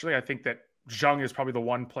you, actually. I think that Zhang is probably the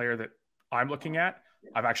one player that I'm looking at.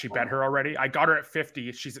 I've actually bet her already. I got her at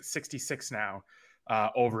 50. She's at 66 now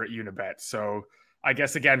over at Unibet. So I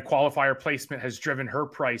guess, again, qualifier placement has driven her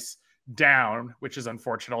price down, which is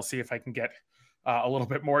unfortunate. I'll see if I can get a little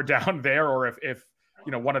bit more down there, or if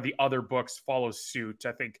one of the other books follows suit.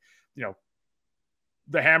 I think,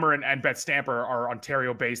 the Hammer and Bet Stamper are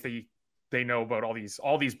Ontario based. They know about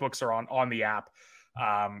all these books are on the app.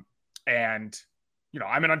 And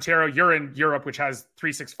I'm in Ontario, you're in Europe, which has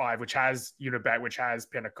 365, which has Unibet, which has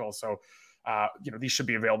Pinnacle. So, these should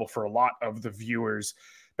be available for a lot of the viewers.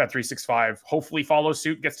 Bet365 hopefully follows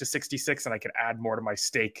suit, gets to 66, and I can add more to my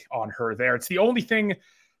stake on her there. It's the only thing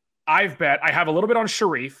I've bet. I have a little bit on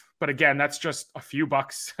Sharif, but again, that's just a few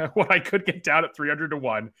bucks what I could get down at 300 to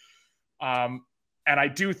 1. And I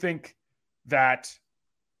do think that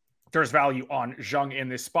there's value on Zhang in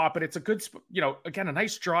this spot, but it's a good, again, a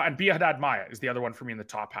nice draw. And Bia Haddad Maya is the other one for me in the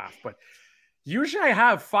top half. But usually I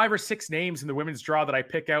have 5 or 6 names in the women's draw that I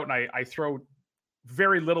pick out, and I throw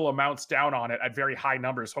very little amounts down on it at very high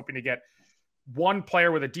numbers, hoping to get one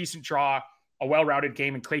player with a decent draw, a well-rounded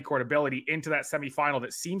game, and clay court ability into that semifinal.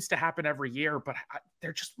 That seems to happen every year, but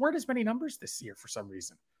there just weren't as many numbers this year for some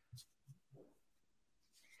reason.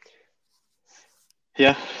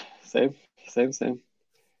 Yeah, same.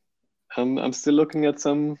 I'm still looking at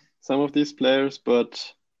some of these players,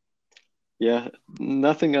 but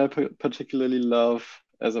nothing I particularly love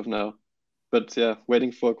as of now. But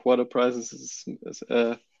waiting for quarter prizes is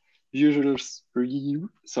a usual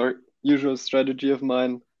strategy of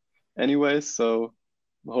mine anyway. So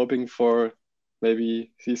I'm hoping for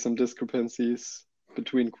maybe see some discrepancies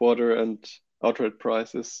between quarter and outright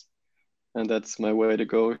prizes, and that's my way to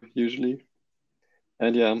go usually.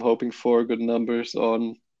 And I'm hoping for good numbers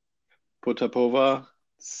on Potapova,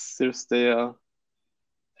 Cirstea,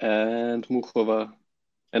 and Muchova,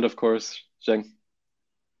 and of course Zheng.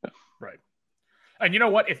 Right. And you know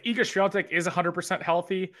what? If Iga Swiatek is 100%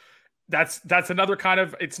 healthy, that's another kind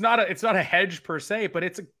of, it's not a hedge per se, but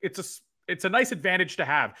it's a nice advantage to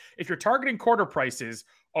have. If you're targeting quarter prices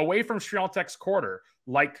away from Swiatek's quarter,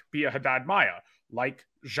 like Bia Haddad Maya, like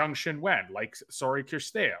Zhang Xinwen, like Sori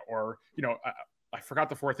Kirstea, or I forgot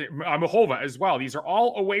the fourth thing, Muchova as well. These are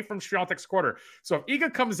all away from Swiatek's quarter. So if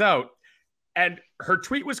Iga comes out and her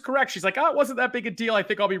tweet was correct, she's like, it wasn't that big a deal. I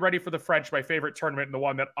think I'll be ready for the French, my favorite tournament, and the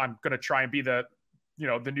one that I'm going to try and be the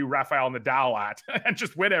the new Rafael Nadal at and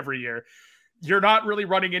just win every year, you're not really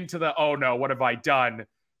running into the, oh no, what have I done?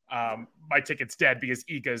 My ticket's dead because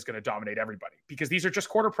Iga is going to dominate everybody, because these are just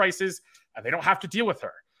quarter prices and they don't have to deal with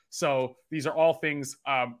her. So these are all things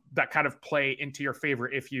that kind of play into your favor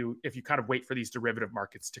if you kind of wait for these derivative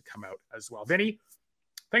markets to come out as well. Vinny,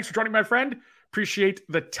 thanks for joining, my friend. Appreciate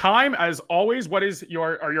the time as always. What is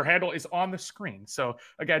your handle is on the screen. So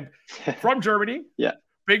again, from Germany, yeah,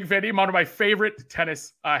 Big Vinny, one of my favorite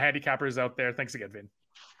tennis handicappers out there. Thanks again, Vin.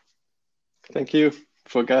 Thank you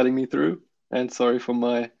for guiding me through, and sorry for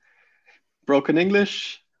my broken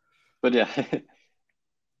English, but yeah,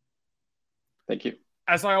 thank you.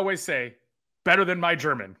 As I always say, better than my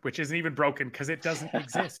German, which isn't even broken because it doesn't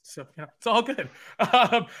exist. So it's all good.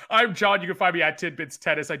 I'm John. You can find me at Tidbits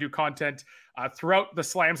Tennis. I do content throughout the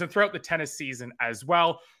slams and throughout the tennis season as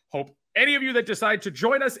well. Hope any of you that decide to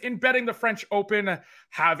join us in betting the French Open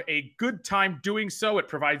have a good time doing so. It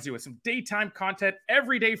provides you with some daytime content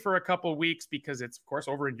every day for a couple of weeks, because it's, of course,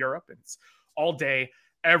 over in Europe and it's all day,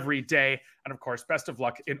 every day. And of course, best of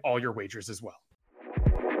luck in all your wagers as well.